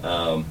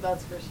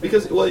 That's for sure.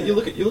 Because you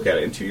look at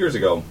it, and 2 years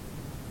ago,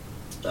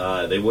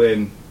 they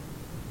win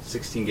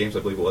 16 games,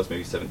 I believe it was,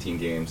 maybe 17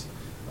 games.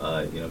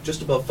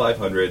 Just above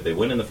 500. They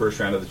win in the first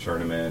round of the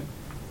tournament,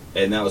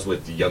 and that was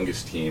with the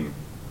youngest team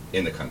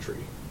in the country.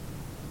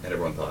 And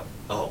everyone thought,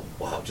 oh,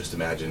 wow, just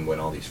imagine when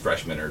all these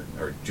freshmen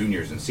are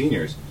juniors and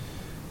seniors.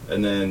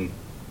 And then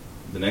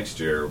the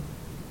next year,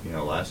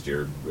 last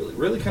year,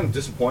 really kind of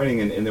disappointing.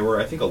 And there were,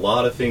 I think, a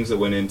lot of things that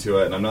went into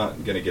it, and I'm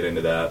not going to get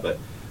into that. But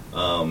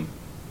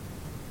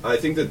I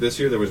think that this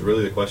year there was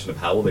really the question of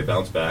how will they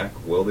bounce back?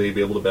 Will they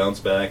be able to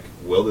bounce back?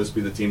 Will this be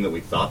the team that we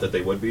thought that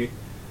they would be?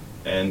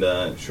 And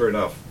sure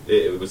enough,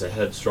 it was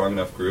a strong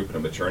enough group and a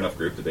mature enough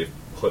group that they've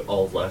put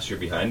all of last year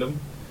behind them.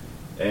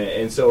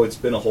 And so it's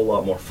been a whole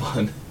lot more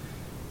fun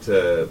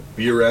to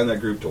be around that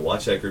group, to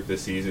watch that group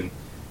this season,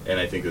 and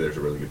I think that there's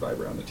a really good vibe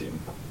around the team.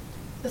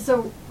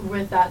 So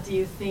with that, do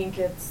you think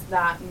it's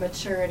that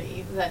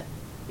maturity, that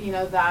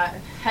that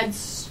head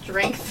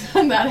strength,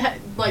 and that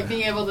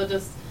being able to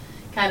just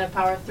kind of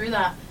power through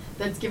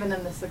that's given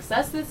them the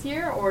success this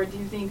year, or do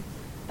you think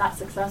that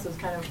success was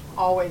kind of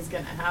always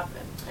going to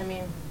happen?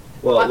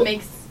 What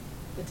makes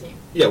the team?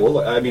 Yeah,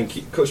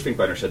 Coach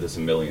Finkbeiner said this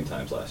a million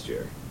times last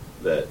year,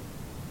 that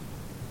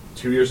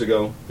 2 years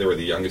ago, they were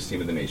the youngest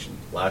team in the nation.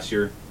 Last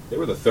year, they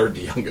were the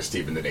 3rd youngest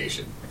team in the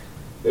nation.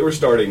 They were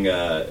starting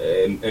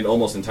and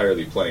almost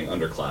entirely playing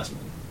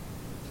underclassmen.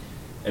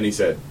 And he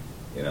said,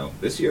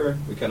 This year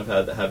we kind of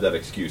have that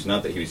excuse.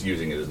 Not that he was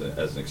using it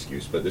as an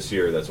excuse, but this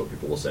year that's what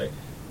people will say.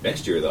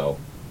 Next year, though,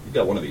 you've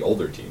got one of the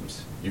older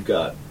teams. You've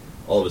got,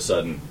 all of a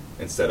sudden,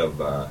 instead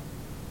of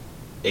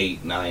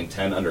 8, 9,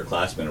 10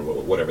 underclassmen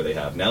or whatever they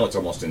have, now it's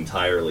almost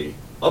entirely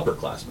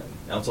upperclassmen.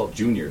 Now it's all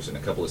juniors and a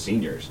couple of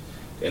seniors.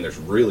 And there's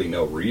really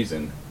no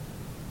reason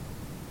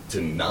to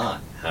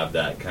not have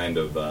that kind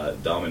of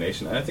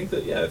domination. And I think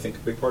a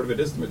big part of it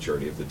is the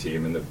maturity of the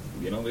team. And,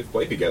 they've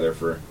played together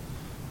for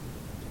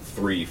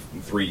three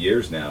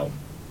years now,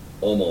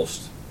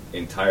 almost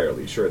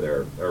entirely. Sure,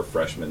 there are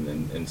freshmen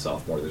and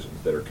sophomores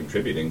that are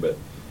contributing, but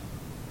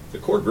the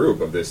core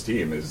group of this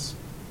team is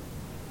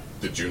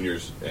the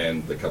juniors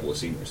and the couple of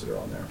seniors that are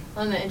on there.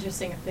 And the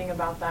interesting thing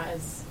about that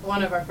is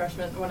one of our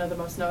freshmen, one of the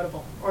most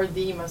notable, or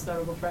the most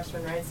notable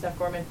freshman, right, Steph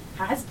Gorman,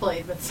 has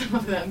played with some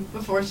of them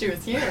before she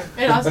was here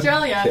in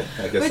Australia. Yeah,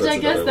 I guess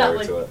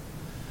that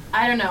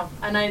I don't know,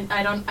 and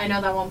I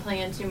know that won't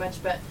play in too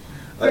much, but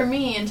for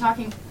me, in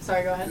talking,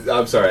 sorry, go ahead.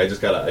 I'm sorry, I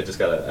just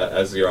gotta.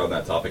 As you're on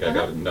that topic, I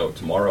gotta note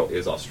tomorrow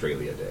is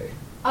Australia Day.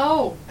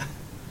 Oh.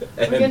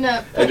 And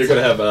you're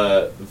gonna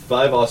have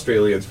 5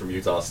 Australians from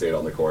Utah State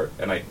on the court,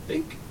 and I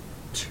think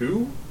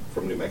 2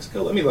 from New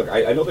Mexico. Let me look.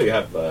 I know they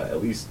have at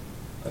least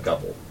a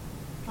couple.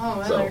 Oh,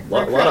 well, so, they're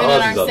lot of cribbing in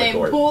Aussies our on the same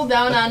court. pool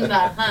down under,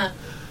 huh?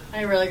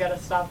 I really gotta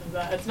stop with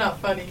that. It's not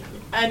funny.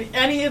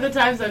 Any of the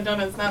times I've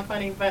done it, it's not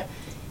funny, but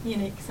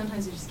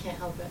sometimes you just can't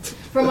help it.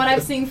 From what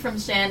I've seen from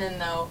Shannon,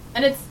 though,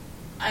 and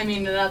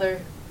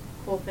another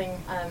cool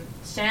thing,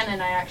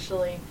 Shannon, I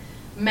actually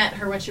met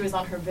her when she was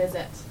on her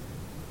visit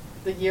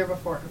the year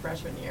before her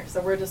freshman year.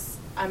 So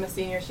I'm a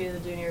senior, she's a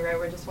junior, right?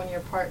 We're just 1 year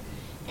apart.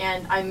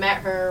 And I met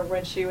her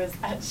when she was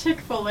at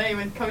Chick-fil-A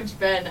with Coach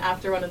Ben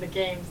after one of the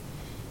games.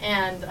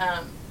 And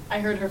I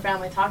heard her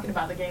family talking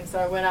about the game, so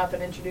I went up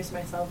and introduced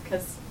myself,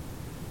 because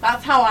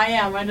that's how I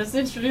am. I just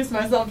introduce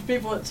myself to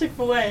people at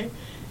Chick-fil-A.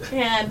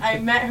 And I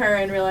met her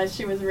and realized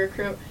she was a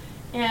recruit.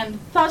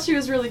 And thought she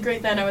was really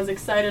great then. I was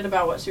excited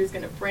about what she was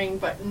going to bring,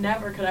 but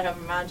never could I have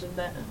imagined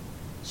that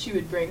she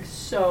would bring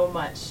so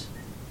much.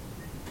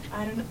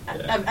 I don't know,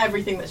 of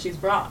everything that she's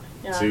brought.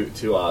 Yeah.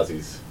 Two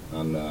Aussies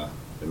on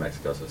New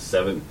Mexico, so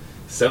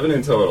seven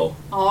in total.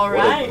 All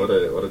right. What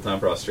a time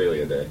for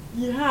Australia Day.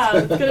 Yeah,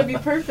 it's gonna be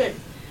perfect.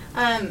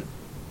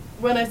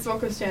 When I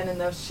spoke with Shannon,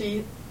 though,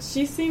 she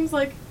seems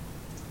like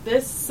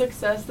this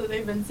success that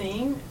they've been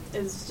seeing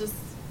is just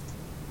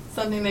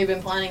something they've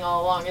been planning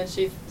all along, and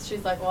she's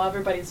like, well,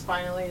 everybody's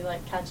finally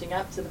catching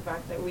up to the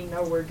fact that we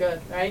know we're good,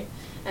 right?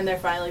 And they're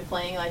finally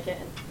playing like it.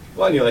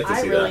 Well, and you like to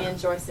see that. I really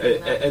enjoy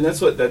seeing that. And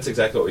that's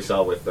exactly what we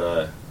saw with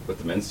the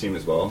men's team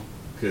as well,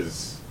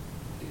 because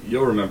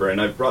you'll remember,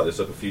 and I've brought this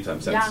up a few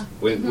times since,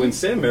 when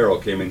Sam Merrill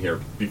came in here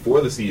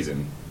before the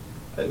season,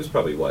 it was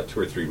probably 2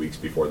 or 3 weeks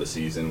before the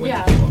season when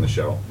he came on the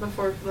show.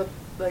 Before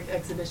the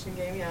exhibition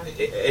game, yeah.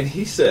 And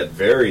he said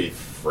very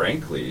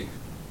frankly,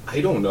 I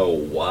don't know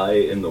why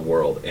in the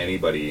world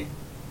anybody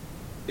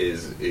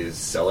is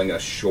selling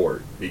us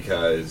short,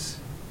 because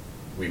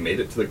we made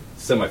it to the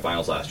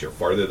semifinals last year,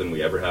 farther than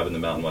we ever have in the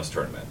Mountain West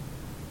tournament.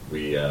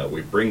 We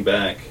bring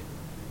back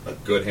a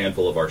good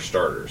handful of our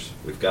starters.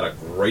 We've got a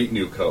great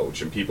new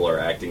coach, and people are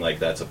acting like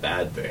that's a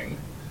bad thing.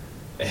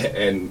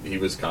 And he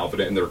was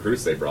confident in the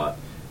recruits they brought.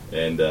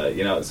 And,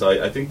 so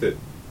I think that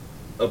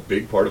a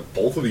big part of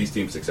both of these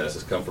teams'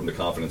 successes come from the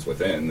confidence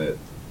within, that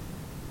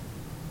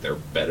they're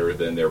better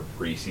than their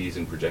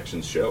preseason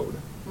projections showed.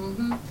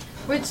 Mm-hmm.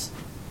 Which,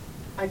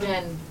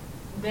 again,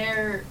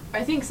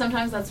 I think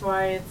sometimes that's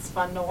why it's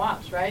fun to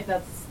watch, right?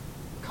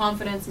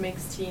 Confidence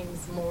makes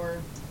teams more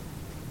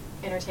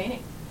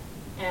entertaining.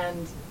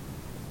 And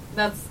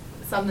that's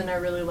something I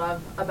really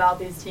love about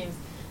these teams.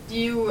 Do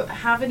you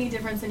have any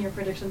difference in your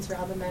predictions for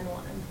how the men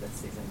will end this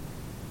season?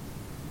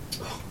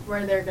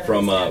 Where they're going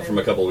to from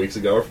a couple of weeks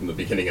ago, or from the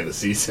beginning of the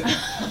season?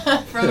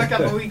 From a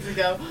couple of weeks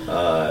ago.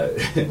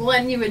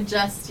 When you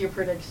adjust your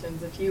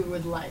predictions, if you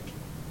would like.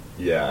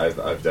 Yeah,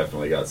 I've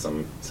definitely got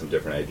some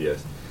different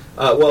ideas.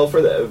 Well,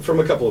 from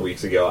a couple of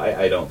weeks ago,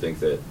 I don't think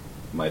that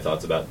my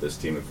thoughts about this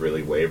team have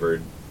really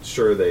wavered.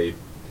 Sure, they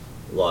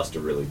lost a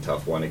really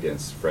tough one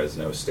against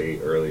Fresno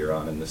State earlier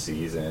on in the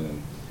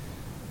season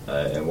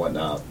and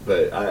whatnot,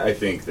 but I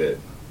think that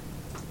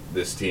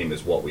this team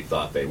is what we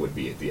thought they would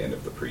be at the end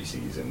of the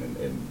preseason,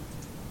 and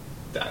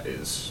that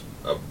is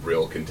a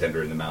real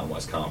contender in the Mountain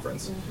West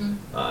Conference.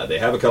 Mm-hmm. They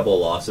have a couple of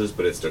losses,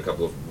 but it's to a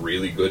couple of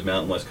really good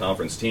Mountain West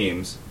Conference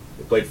teams.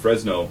 They played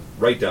Fresno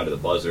right down to the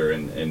buzzer,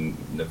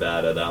 and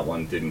Nevada, that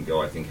one didn't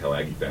go, I think, how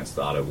Aggie fans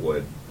thought it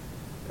would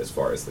as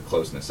far as the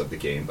closeness of the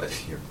game, but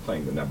you're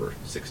playing the number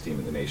 6 team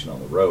in the nation on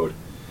the road.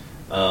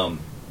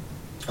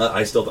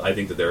 I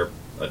think that they're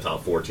a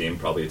top 4 team,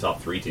 probably a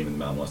top 3 team in the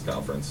Mountain West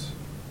Conference.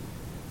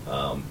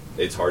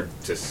 It's hard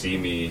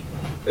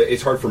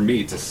for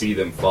me to see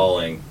them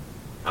falling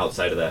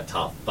outside of that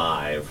top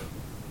 5.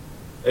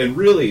 And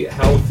really,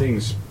 how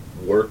things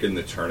work in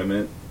the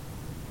tournament,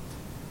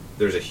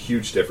 there's a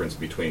huge difference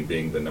between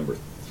being the number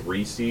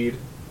 3 seed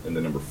and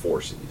the number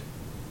 4 seed.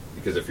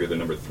 Because if you're the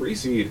number 3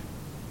 seed,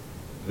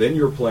 then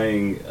you're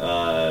playing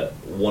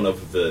one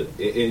of the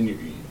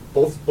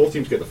both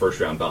teams get the first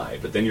round bye,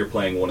 but then you're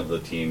playing one of the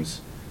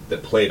teams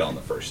that played on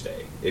the first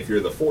day. If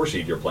you're the 4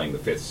 seed, you're playing the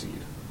 5th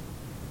seed,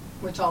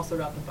 Which also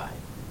got the bye.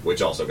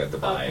 which also got the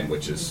bye, Okay. and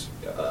which is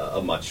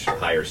a much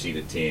higher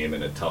seeded team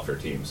and a tougher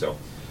team. So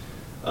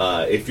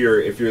if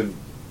you're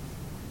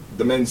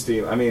the men's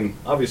team, I mean,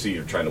 obviously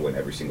you're trying to win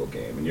every single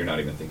game, and you're not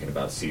even thinking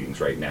about seedings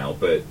right now,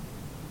 but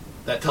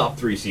that top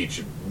 3 seed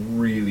should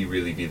really,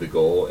 really be the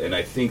goal, and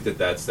I think that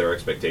that's their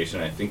expectation.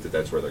 I think that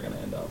that's where they're going to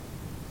end up.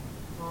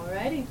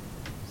 Alrighty.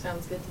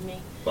 Sounds good to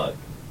me. But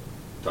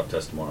tough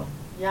test tomorrow.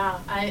 Yeah,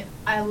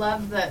 I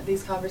love that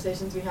these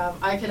conversations we have.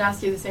 I could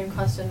ask you the same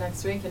question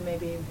next week and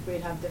maybe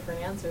we'd have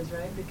different answers,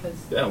 right? Because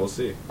Yeah, we'll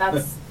see.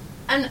 that's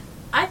and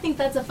I think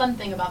that's a fun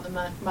thing about the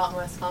Mountain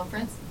West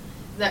Conference,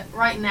 that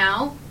right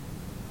now,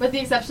 with the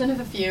exception of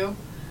a few,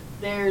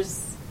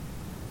 there's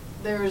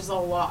a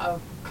lot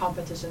of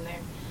competition there.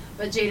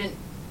 But Jaden,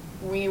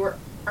 we are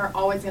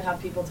always going to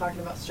have people talking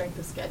about strength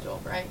of schedule,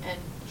 right? And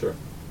Sure.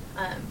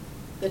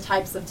 the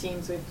types of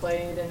teams we've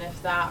played, and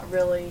if that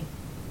really,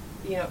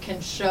 can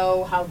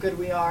show how good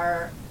we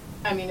are.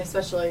 I mean,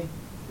 especially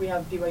we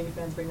have BYU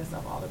fans bring this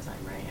up all the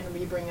time, right? And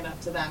we bring it up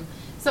to them.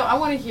 So I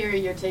want to hear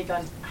your take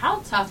on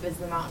how tough is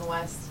the Mountain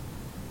West.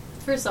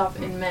 First off,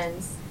 in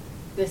men's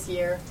this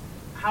year,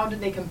 how did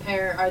they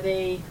compare? Are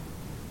they?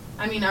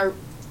 I mean, are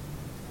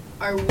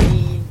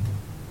we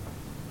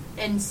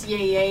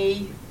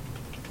NCAA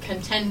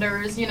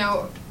contenders?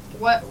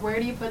 Where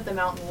do you put the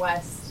Mountain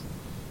West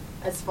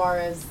as far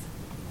as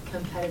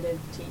competitive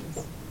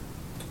teams?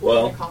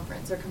 Well, in the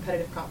conference or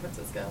competitive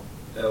conferences go?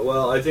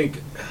 well, I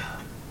think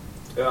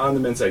on the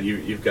men's side,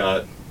 you've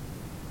got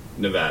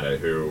Nevada,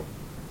 who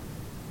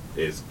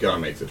is going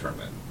to make the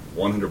tournament.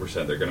 100%,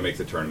 they're going to make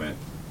the tournament.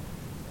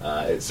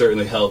 It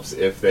certainly helps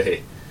if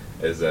they,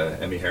 as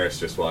Emmy Harris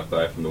just walked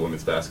by from the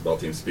women's basketball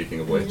team, speaking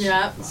of which.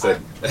 Yep,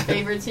 said, our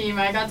favorite team.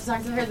 I got to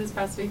talk to her this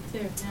past week, too.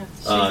 Yeah,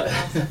 she's been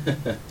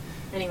awesome.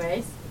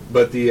 Anyways.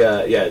 But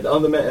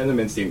on the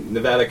men's team,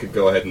 Nevada could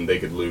go ahead and they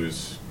could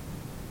lose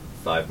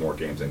 5 more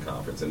games in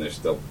conference, and they're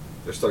still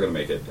going to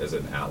make it as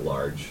an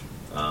at-large.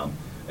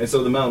 And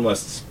so the Mountain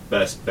West's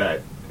best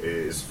bet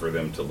is for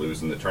them to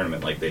lose in the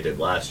tournament like they did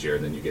last year,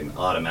 and then you get an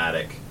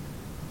automatic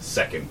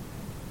second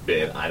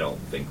bid. I don't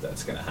think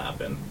that's going to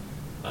happen.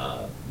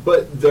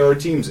 But there are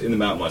teams in the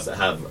Mountain West that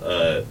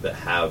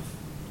have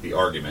the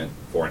argument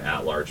for an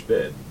at-large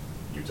bid.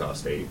 Utah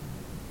State,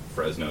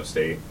 Fresno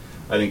State.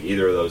 I think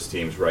either of those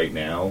teams right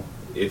now,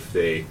 if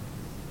they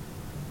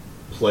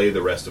play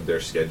the rest of their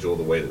schedule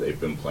the way that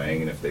they've been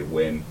playing, and if they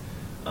win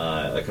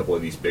a couple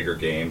of these bigger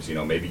games,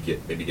 maybe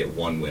get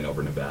one win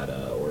over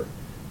Nevada, or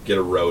get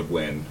a road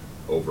win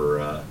over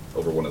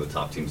one of the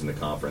top teams in the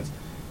conference,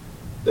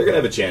 they're going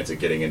to have a chance at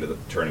getting into the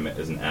tournament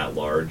as an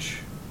at-large.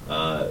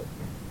 But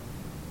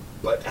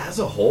as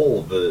a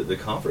whole, the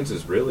conference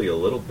is really a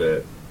little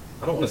bit,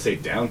 I don't want to say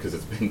down because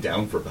it's been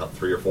down for about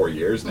 3 or 4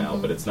 years now,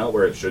 but it's not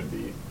where it should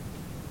be.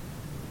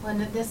 Well,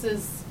 and this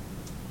is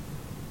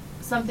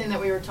something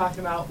that we were talking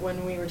about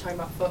when we were talking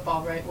about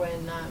football, right?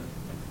 When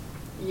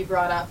you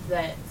brought up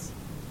that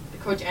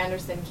Coach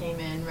Anderson came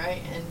in,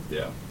 right, and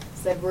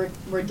said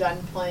we're done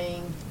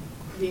playing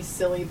these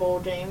silly bowl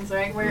games,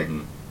 right?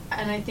 And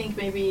I think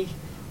maybe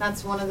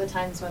that's one of the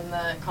times when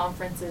the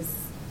conference is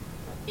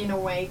in a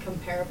way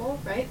comparable,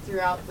 right,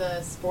 throughout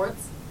the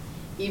sports,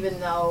 even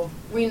though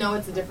we know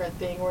it's a different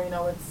thing, or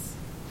it's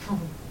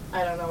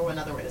I don't know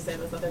another way to say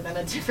this other than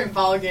a different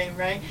ball game,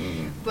 right?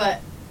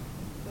 But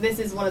this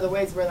is one of the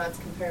ways where that's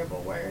comparable,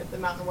 where the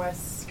Mountain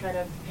West kind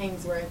of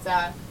hangs where it's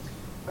at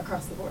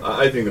across the board.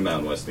 I think the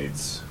Mountain West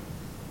needs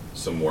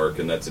some work,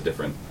 and that's a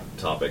different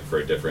topic for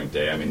a different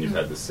day. I mean, you've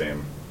had the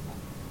same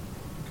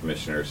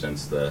commissioner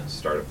since the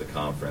start of the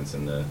conference,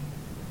 and the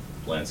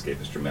landscape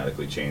has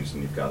dramatically changed,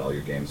 and you've got all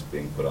your games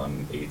being put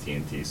on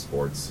AT&T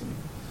Sports, and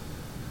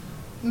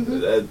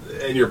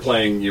you're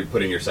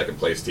putting your second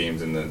place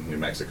teams in the New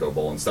Mexico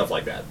Bowl and stuff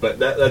like that. But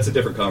that's a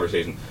different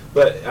conversation.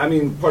 But I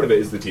mean, part of it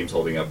is the teams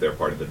holding up their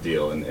part of the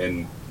deal,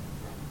 and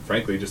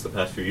frankly, just the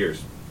past few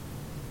years,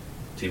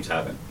 teams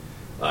haven't.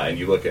 And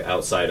you look at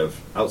outside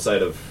of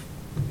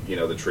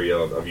the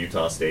trio of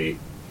Utah State,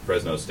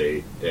 Fresno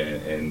State,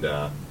 and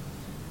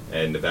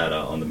Nevada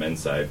on the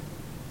men's side,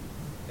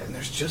 and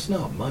there's just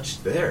not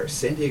much there.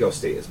 San Diego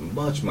State is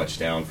much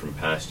down from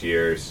past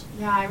years.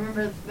 Yeah, I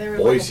remember they were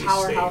Boise like a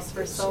powerhouse State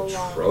for so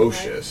long.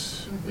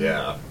 Atrocious. Right?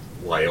 Yeah.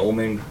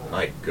 Wyoming,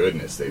 my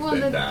goodness, they've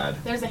been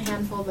bad. There's a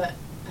handful that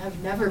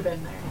have never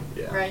been there.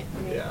 Yeah. Right?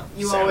 I mean,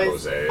 you San always,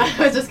 Jose. I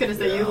was just going to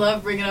say, you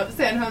love bringing up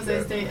San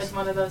Jose State as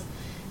one of those.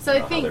 So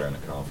I think how they're in a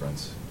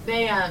conference.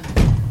 They, I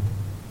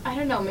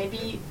don't know,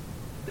 maybe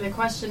the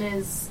question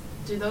is,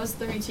 do those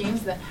 3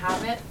 teams that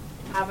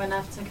have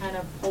enough to kind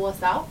of pull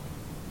us out?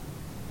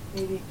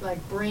 Maybe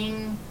like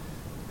bring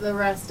the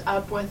rest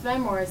up with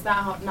them, or is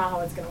that not how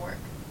it's going to work?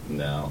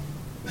 No,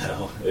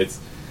 it's,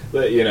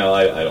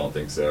 I don't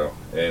think so.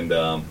 And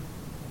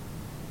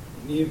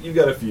you've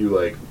got a few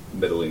like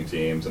middling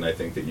teams, and I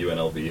think that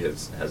UNLV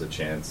has a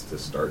chance to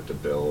start to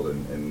build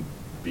and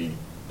be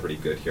pretty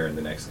good here in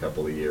the next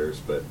couple of years.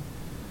 But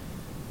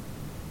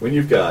when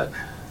you've got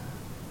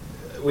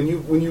when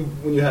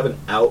you have an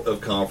out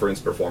of conference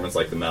performance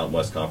like the Mountain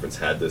West Conference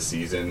had this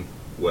season,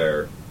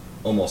 where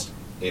almost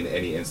in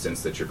any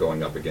instance that you're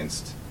going up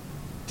against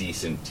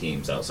decent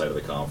teams outside of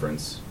the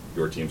conference,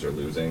 your teams are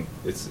losing,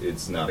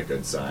 it's not a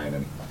good sign.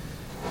 And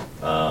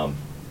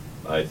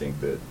I think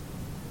that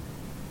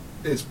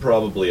it's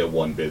probably a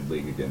one-bid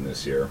league again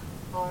this year.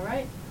 All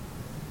right.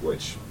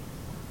 Which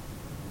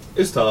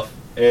is tough.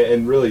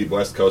 And really,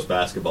 West Coast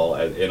basketball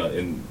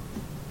in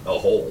a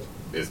whole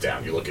is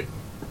down. You look at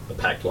the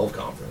Pac-12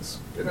 conference.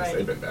 Goodness, Right.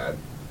 they've been bad.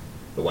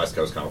 The West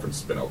Coast conference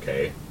has been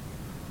okay.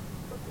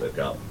 They've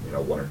got,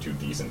 one or two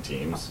decent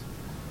teams.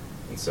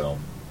 And so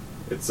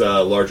it's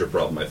a larger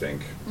problem, I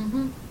think.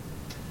 Mm-hmm.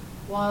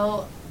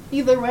 Well,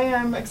 either way,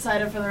 I'm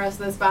excited for the rest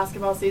of this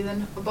basketball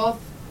season.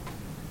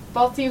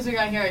 Both teams we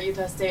got here at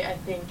Utah State, I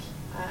think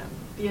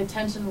the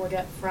attention we'll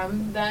get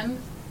from them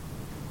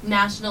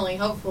nationally,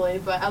 hopefully,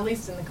 but at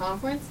least in the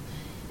conference,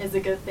 is a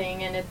good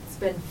thing, and it's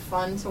been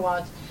fun to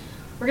watch.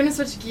 We're going to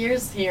switch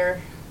gears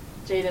here,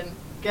 Jaden.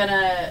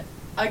 Gonna,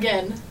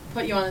 again,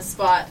 put you on the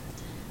spot.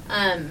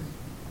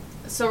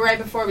 So right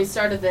before we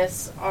started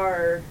this,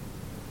 our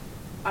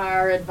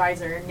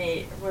advisor,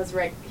 Nate,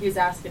 he was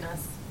asking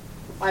us,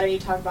 why don't you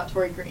talk about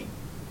Torrey Green?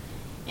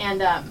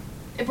 And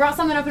it brought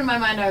something up in my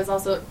mind. I was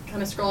also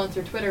kind of scrolling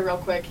through Twitter real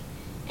quick,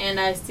 and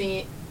I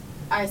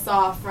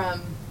saw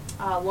from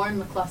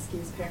Lauren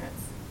McCluskey's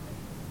parents.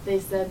 They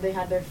said they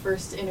had their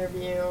first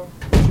interview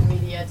with the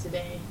media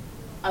today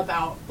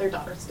about their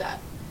daughter's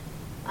death.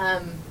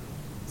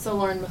 So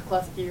Lauren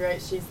McCluskey,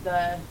 right, she's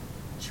the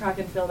track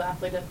and field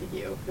athlete at the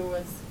U who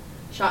was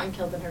shot and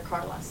killed in her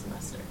car last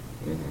semester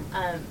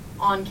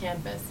on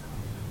campus.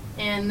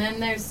 And then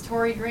there's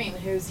Torrey Green,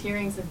 whose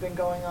hearings have been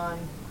going on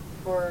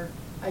for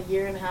a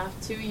year and a half,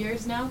 2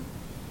 years now,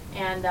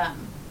 and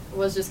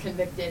was just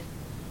convicted.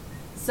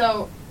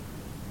 So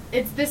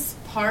it's this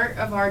part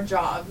of our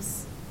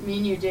jobs, me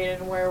and you,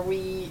 Jaden, where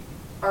we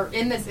are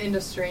in this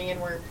industry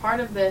and we're part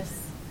of this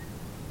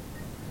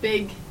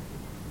big,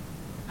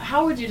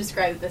 how would you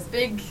describe it, this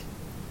big,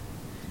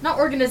 not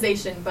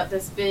organization, but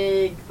this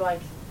big,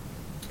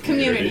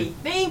 community.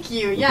 Thank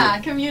you, yeah,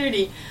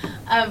 community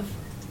of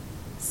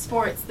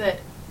sports that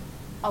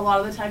a lot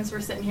of the times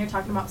we're sitting here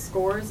talking about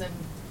scores and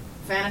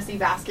fantasy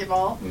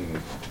basketball,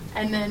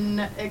 and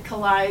then it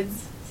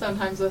collides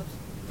sometimes with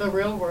the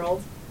real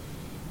world,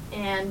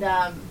 and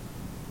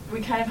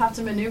we kind of have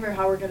to maneuver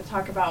how we're going to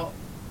talk about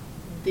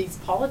these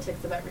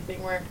politics of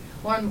everything, where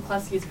Lauren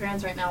McCluskey's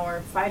parents right now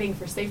are fighting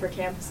for safer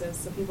campuses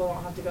so people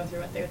won't have to go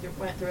through what they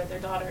went through with their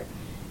daughter.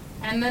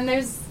 And then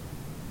there's,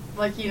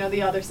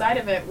 the other side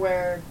of it,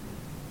 where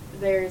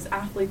there's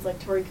athletes like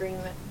Torrey Green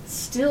that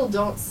still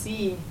don't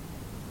see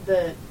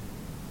the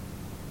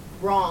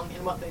wrong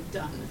in what they've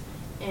done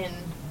in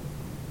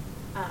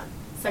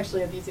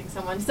sexually abusing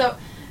someone. So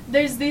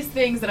there's these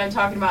things that I'm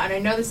talking about, and I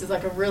know this is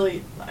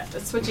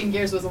switching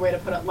gears was a way to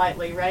put it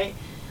lightly, right?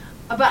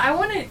 But I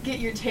want to get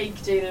your take,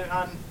 Jaden,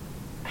 on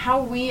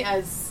how we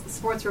as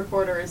sports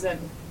reporters and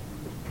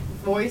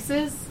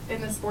voices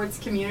in the sports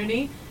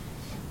community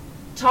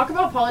talk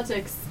about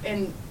politics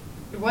and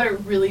what it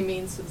really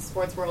means to the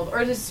sports world.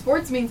 Or does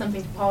sports mean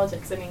something to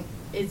politics? I mean,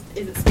 is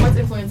it sports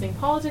influencing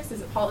politics?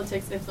 Is it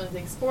politics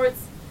influencing sports?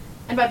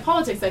 And by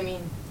politics, I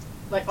mean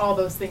all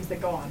those things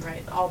that go on,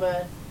 right? All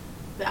the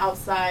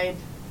outside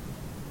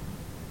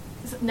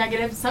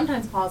negative,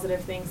 sometimes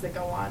positive things that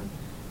go on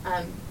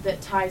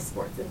that tie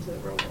sports into the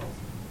real world.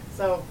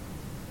 So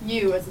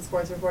you as a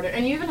sports reporter,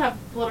 and you even have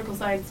political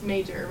science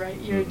major, right?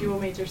 You're a dual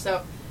major,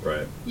 so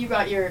right. You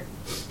got your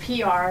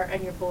PR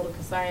and your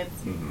political science.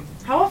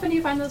 How often do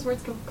you find those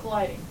words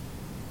colliding?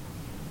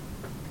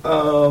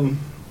 I'm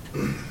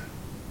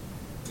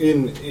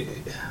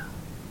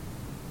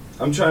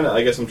trying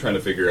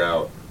to figure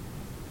out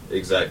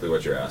exactly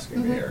what you're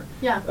asking me here.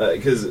 Yeah.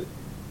 Because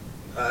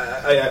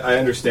I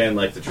understand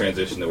the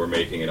transition that we're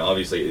making, and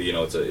obviously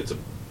it's a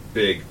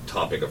big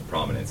topic of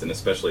prominence, and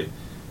especially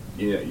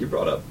you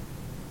brought up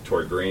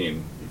Torrey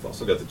Green. You've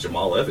also got the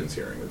Jamal Evans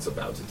hearing that's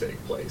about to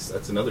take place.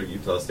 That's another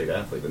Utah State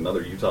athlete,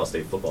 another Utah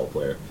State football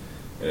player,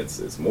 and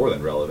it's more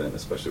than relevant,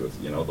 especially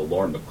with the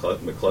Lauren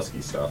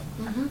McCluskey stuff.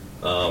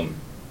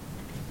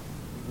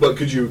 But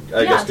could you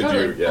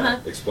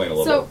explain a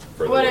little bit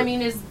further? So what I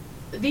mean is,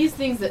 these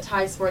things that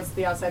tie sports to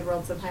the outside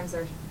world sometimes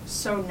are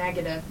so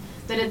negative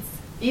that it's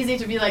easy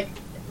to be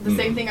the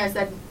same thing I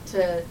said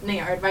to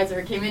Nate, our advisor,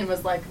 who came in,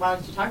 was like, why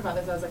don't you talk about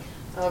this? I was like,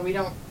 oh, we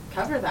don't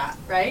cover that,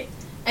 right?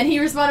 And he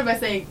responded by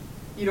saying,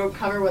 you don't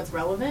cover what's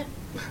relevant,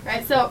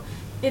 right? So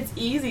it's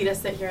easy to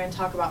sit here and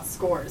talk about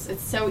scores.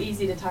 It's so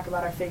easy to talk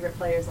about our favorite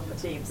players on the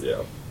teams.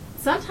 Yeah.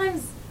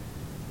 Sometimes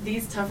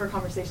these tougher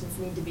conversations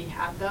need to be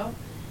had, though.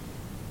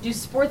 Do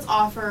sports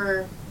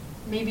offer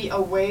maybe a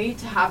way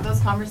to have those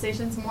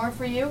conversations more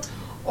for you?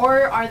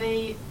 Or are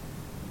they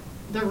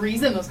the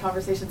reason those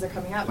conversations are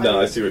coming up?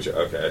 No, I see what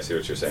you're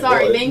saying.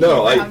 Sorry, thank you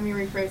for having me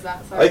rephrase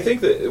that. Sorry. I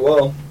think that a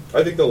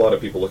lot of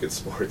people look at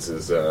sports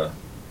as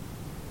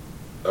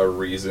a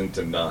reason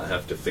to not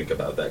have to think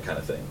about that kind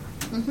of thing.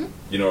 Mm-hmm.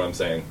 You know what I'm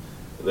saying?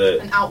 That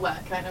An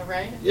outlet, kind of,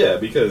 right? yeah,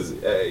 because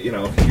you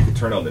know, you can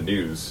turn on the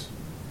news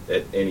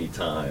at any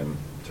time.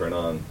 Turn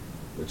on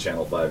the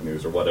Channel 5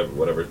 news or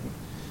whatever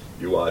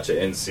you watch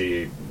it and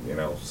see, you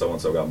know, so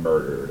and so got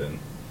murdered and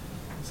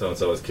so and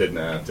so was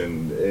kidnapped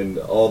and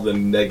all the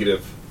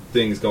negative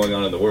things going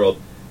on in the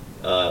world.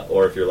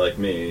 Or if you're like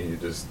me, you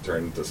just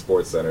turn to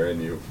SportsCenter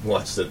and you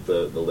watch that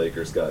the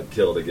Lakers got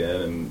killed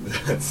again, and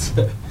that's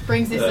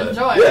brings you some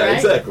joy. Yeah, right?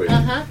 exactly.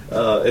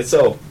 Uh-huh. And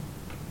so,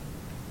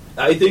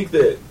 I think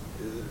that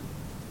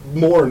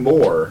more and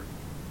more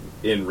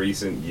in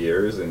recent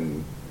years,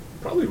 and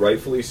probably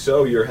rightfully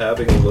so, you're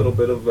having a little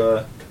bit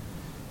of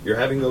you're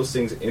having those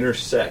things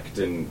intersect,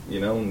 and you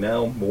know,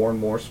 now more and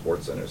more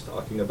SportsCenters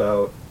talking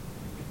about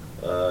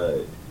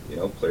you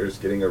know, players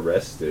getting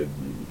arrested.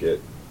 You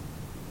get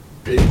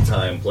big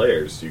time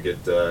players. You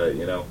get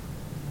you know,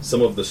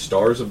 some of the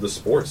stars of the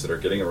sports that are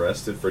getting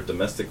arrested for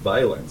domestic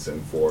violence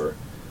and for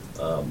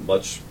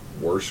much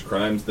worse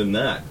crimes than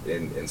that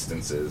in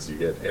instances. You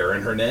get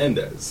Aaron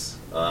Hernandez.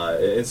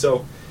 And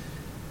so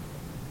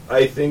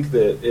I think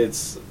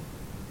that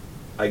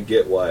I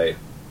get why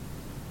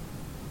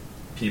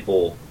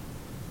people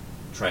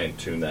try and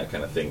tune that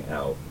kind of thing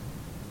out.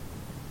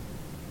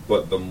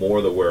 But the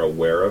more that we're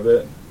aware of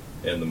it,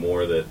 and the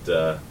more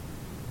that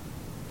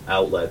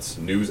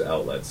news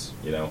outlets,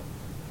 you know,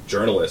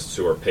 journalists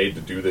who are paid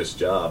to do this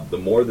job, the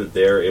more that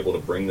they're able to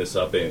bring this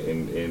up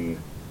in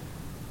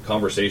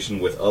conversation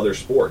with other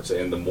sports,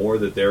 and the more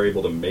that they're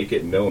able to make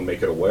it known,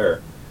 make it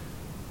aware,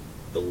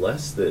 the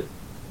less that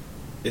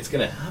it's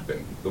going to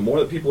happen. The more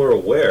that people are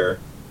aware,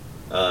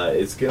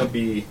 it's going to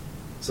be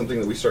something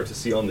that we start to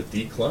see on the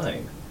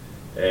decline.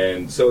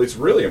 And so it's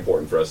really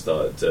important for us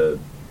to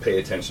pay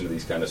attention to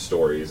these kind of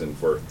stories, and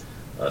for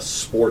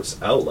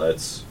sports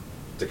outlets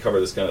to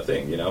cover this kind of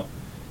thing. You know,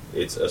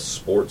 it's a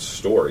sports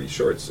story.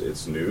 Sure,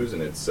 it's news,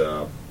 and it's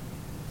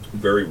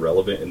very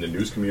relevant in the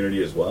news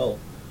community as well.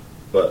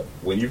 But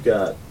when you've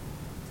got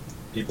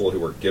people who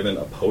were given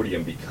a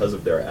podium because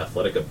of their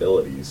athletic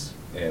abilities,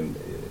 and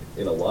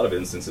in a lot of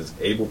instances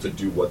able to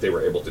do what they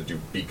were able to do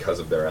because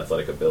of their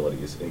athletic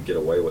abilities, and get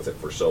away with it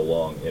for so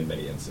long in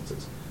many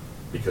instances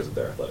because of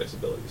their athletic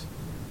abilities,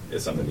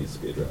 it's something that needs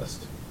to be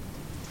addressed.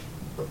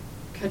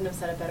 Couldn't have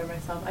said it better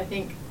myself. I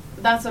think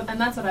that's what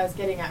I was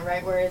getting at,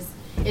 right? Whereas,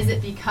 is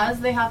it because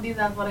they have these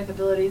athletic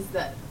abilities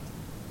that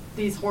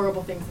these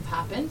horrible things have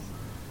happened,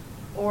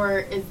 or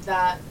is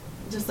that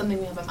just something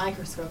we have a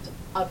microscope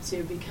up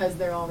to because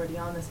they're already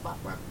on this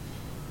platform?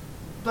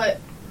 But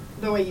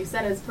the way you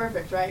said it is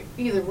perfect, right?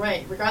 Either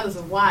way, regardless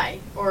of why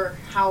or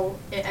how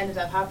it ended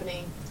up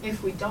happening,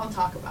 if we don't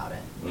talk about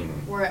it,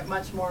 we're at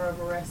much more of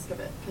a risk of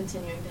it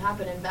continuing to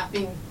happen, and that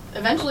being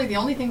eventually the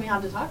only thing we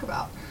have to talk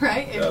about,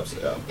 right?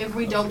 If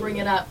we don't bring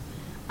it up.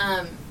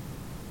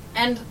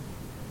 And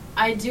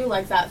I do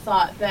like that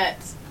thought that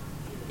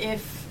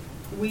if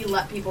we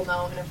let people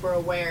know, and if we're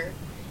aware,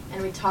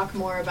 and we talk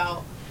more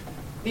about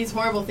these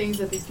horrible things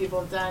that these people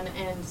have done,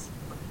 and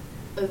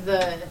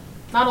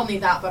not only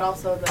that, but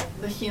also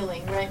the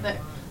healing, right? That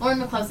Lauren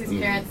McCluskey's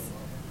parents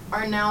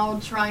are now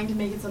trying to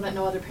make it so that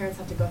no other parents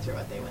have to go through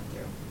what they went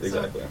through.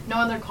 Exactly. So no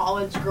other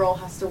college girl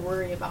has to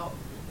worry about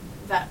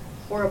that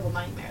horrible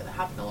nightmare that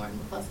happened to Lauren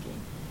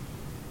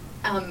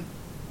McCluskey.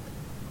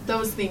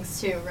 Those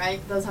things too, right?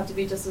 Those have to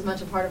be just as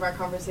much a part of our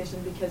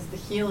conversation, because the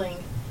healing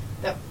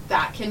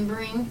that can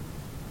bring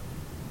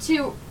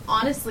to,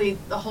 honestly,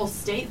 the whole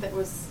state that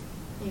was,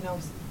 you know,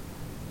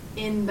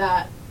 in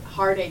that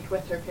heartache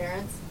with her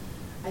parents.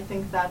 I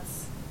think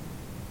that's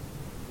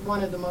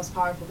one of the most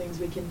powerful things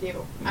we can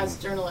do as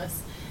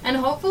journalists, and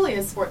hopefully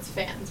as sports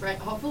fans, right?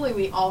 Hopefully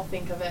we all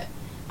think of it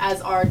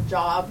as our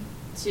job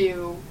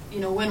to, you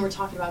know, when we're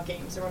talking about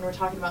games or when we're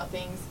talking about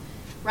things,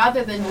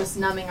 rather than just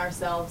numbing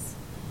ourselves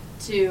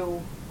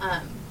to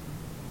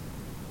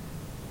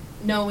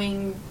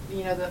knowing,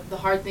 you know, the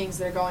hard things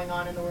that are going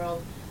on in the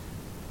world,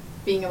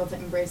 being able to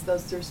embrace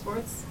those through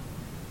sports.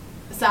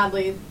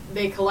 Sadly,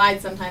 they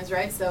collide sometimes,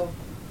 right? So,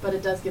 but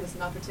it does give us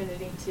an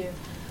opportunity to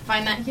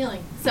find that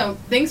healing. So,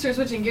 thanks for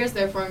switching gears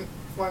there for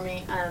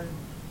me. I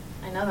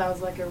know that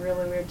was like a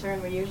really weird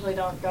turn. We usually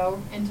don't go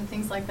into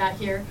things like that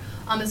here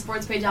on the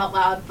Sports Page Out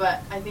Loud,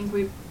 but I think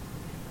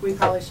we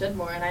probably should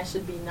more, and I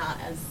should be not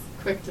as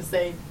quick to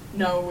say,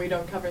 no, we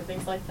don't cover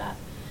things like that.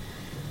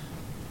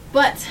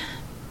 But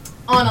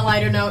on a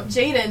lighter note,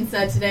 Jaden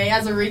said today,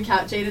 as a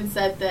recap, Jaden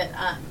said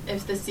that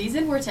if the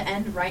season were to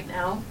end right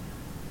now,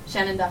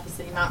 Shannon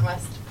Duffy, Mountain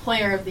West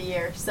Player of the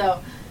Year.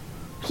 So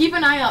keep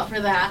an eye out for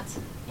that.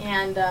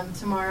 And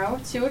tomorrow,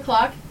 2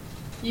 o'clock,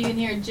 you can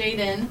hear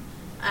Jaden,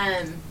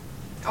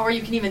 or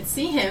you can even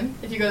see him.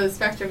 If you go to the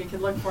Spectrum, you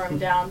can look for him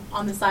down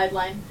on the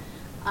sideline.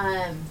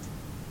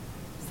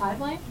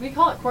 Sideline? Do we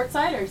call it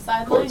courtside or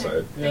sideline?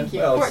 Courtside. Thank you.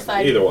 Well,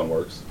 courtside. Either one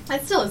works.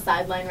 It's still a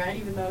sideline, right?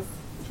 Even though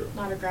it's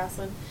not a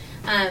grassland.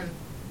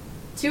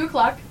 2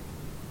 o'clock,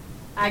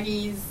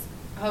 Aggies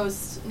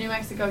host New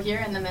Mexico here,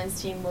 and the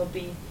men's team will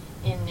be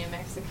in New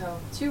Mexico.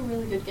 2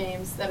 really good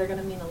games that are going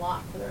to mean a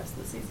lot for the rest of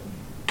the season.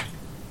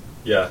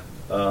 Yeah.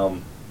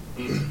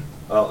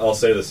 I'll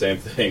say the same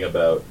thing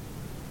about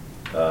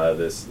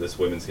this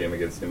women's game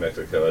against New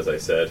Mexico, as I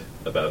said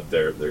about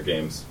their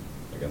games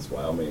against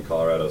Wyoming and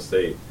Colorado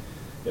State.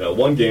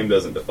 One game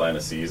doesn't define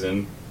a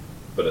season,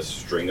 but a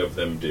string of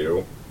them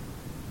do.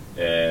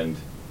 And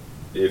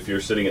if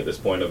you're sitting at this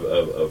point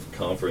of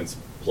conference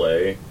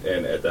play,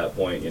 and at that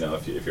point,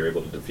 if you're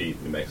able to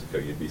defeat New Mexico,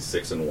 you'd be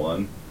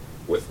 6-1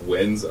 with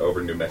wins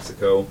over New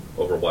Mexico,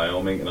 over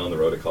Wyoming, and on the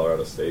road to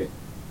Colorado State.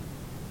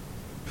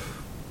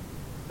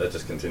 That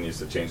just continues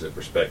to change the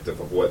perspective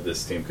of what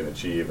this team can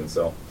achieve. And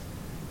so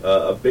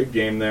a big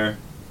game there,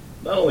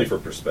 not only for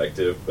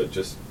perspective, but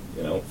just,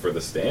 for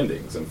the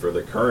standings and for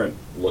the current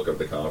look of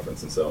the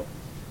conference. And so,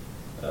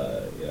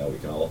 we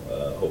can all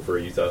hope for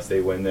a Utah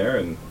State win there,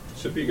 and it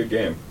should be a good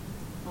game.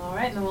 All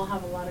right, and then we'll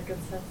have a lot of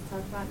good stuff to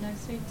talk about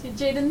next week, too.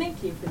 Jaden,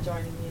 thank you for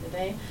joining me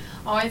today.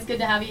 Always good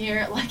to have you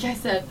here. Like I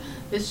said,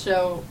 this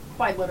show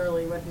quite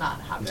literally would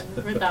not happen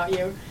without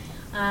you.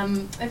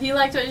 If you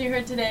liked what you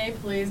heard today,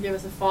 please give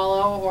us a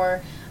follow,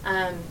 or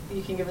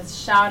you can give us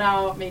a shout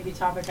out, maybe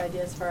topic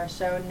ideas for our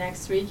show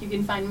next week. You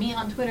can find me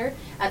on Twitter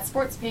at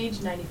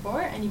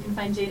SportsPage94, and you can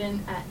find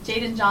Jaden at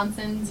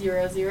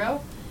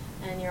JadenJohnson00,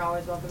 and you're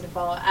always welcome to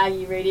follow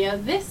Aggie Radio.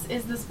 This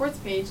is the Sports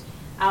Page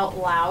Out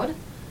Loud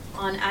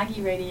on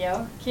Aggie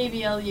Radio,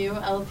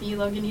 KBLU LP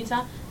Logan,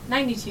 Utah,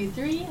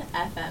 92.3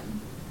 FM.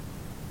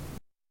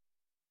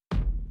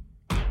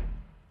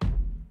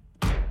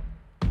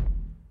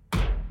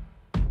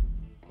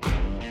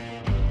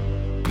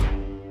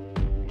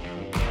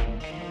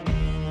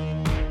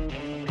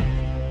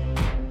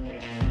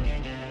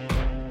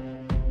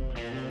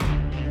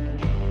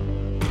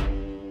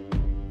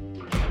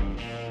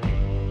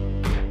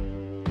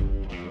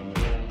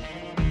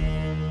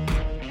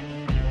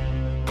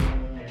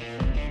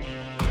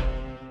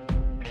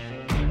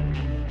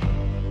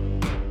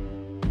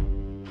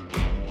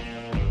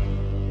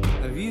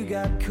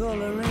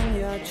 Color in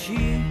your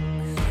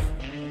cheeks.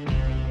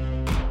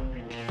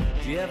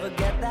 Do you ever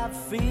get that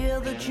feel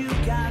that you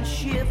can't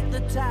shift, the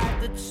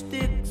type that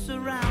sticks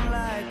around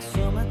like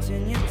summits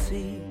in your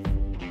teeth?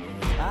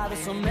 Are there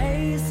some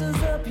aces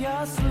up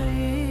your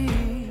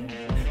sleeve?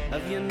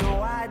 Have you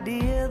no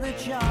idea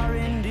that you're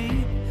in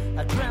deep?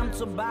 I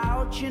dreamt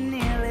about you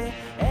nearly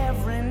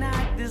every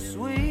night this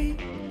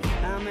week.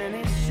 How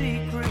many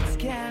secrets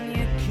can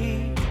you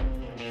keep?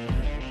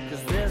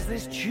 'Cause there's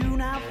this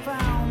tune I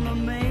found that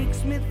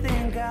makes me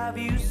think of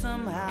you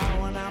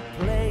somehow, and I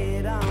play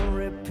it on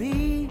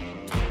repeat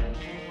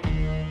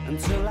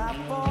until I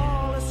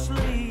fall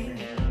asleep,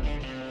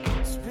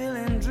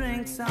 spilling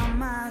drinks on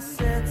my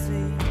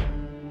settee.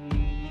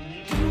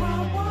 Do I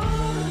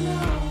wanna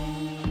know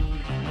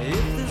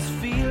if this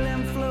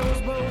feeling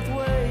flows both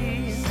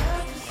ways?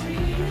 Sad to see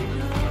you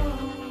go.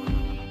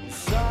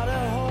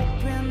 Sorta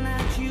hoping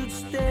that you'd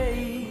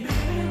stay.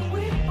 Maybe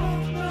we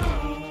both know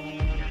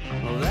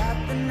that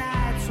the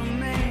nights were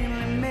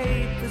mainly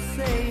made for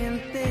saying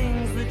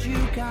things that you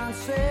can't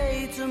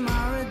say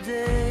tomorrow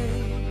day.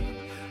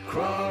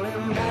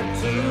 Crawling back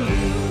to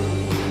you,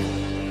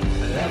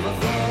 never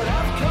thought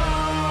I'd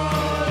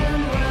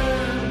calling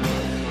when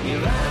you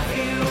love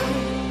you,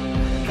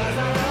 'cause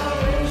I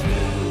always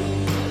do.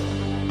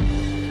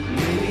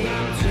 Maybe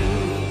I'm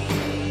too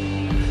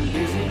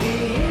busy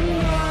being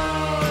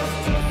lost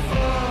to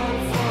fall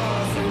for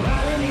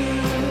somebody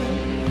new.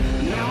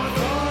 Now I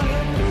thought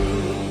it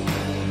through,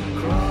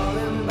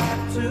 crawling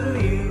back to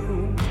you.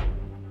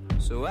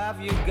 So have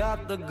you got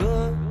the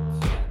goods?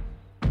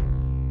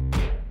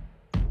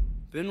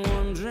 Been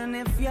wondering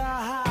if your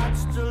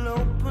heart's still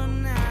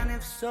open, and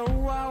if so,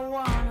 I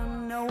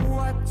wanna know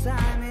what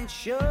time it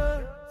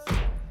should.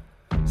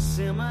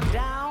 Simmer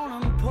down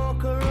and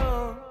poker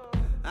up.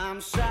 I'm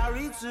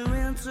sorry to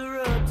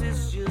interrupt,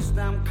 it's just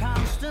I'm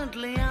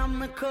constantly on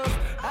the cusp.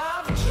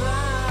 I've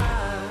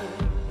tried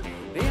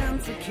been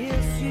to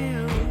kiss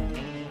you.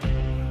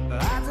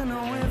 I don't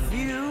know if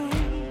you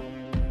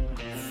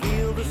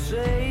feel the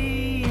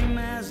same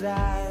as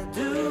I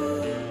do.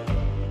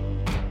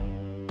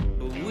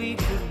 We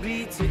could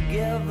be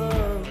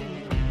together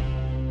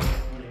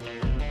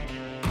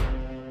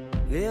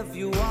if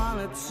you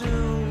wanted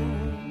to.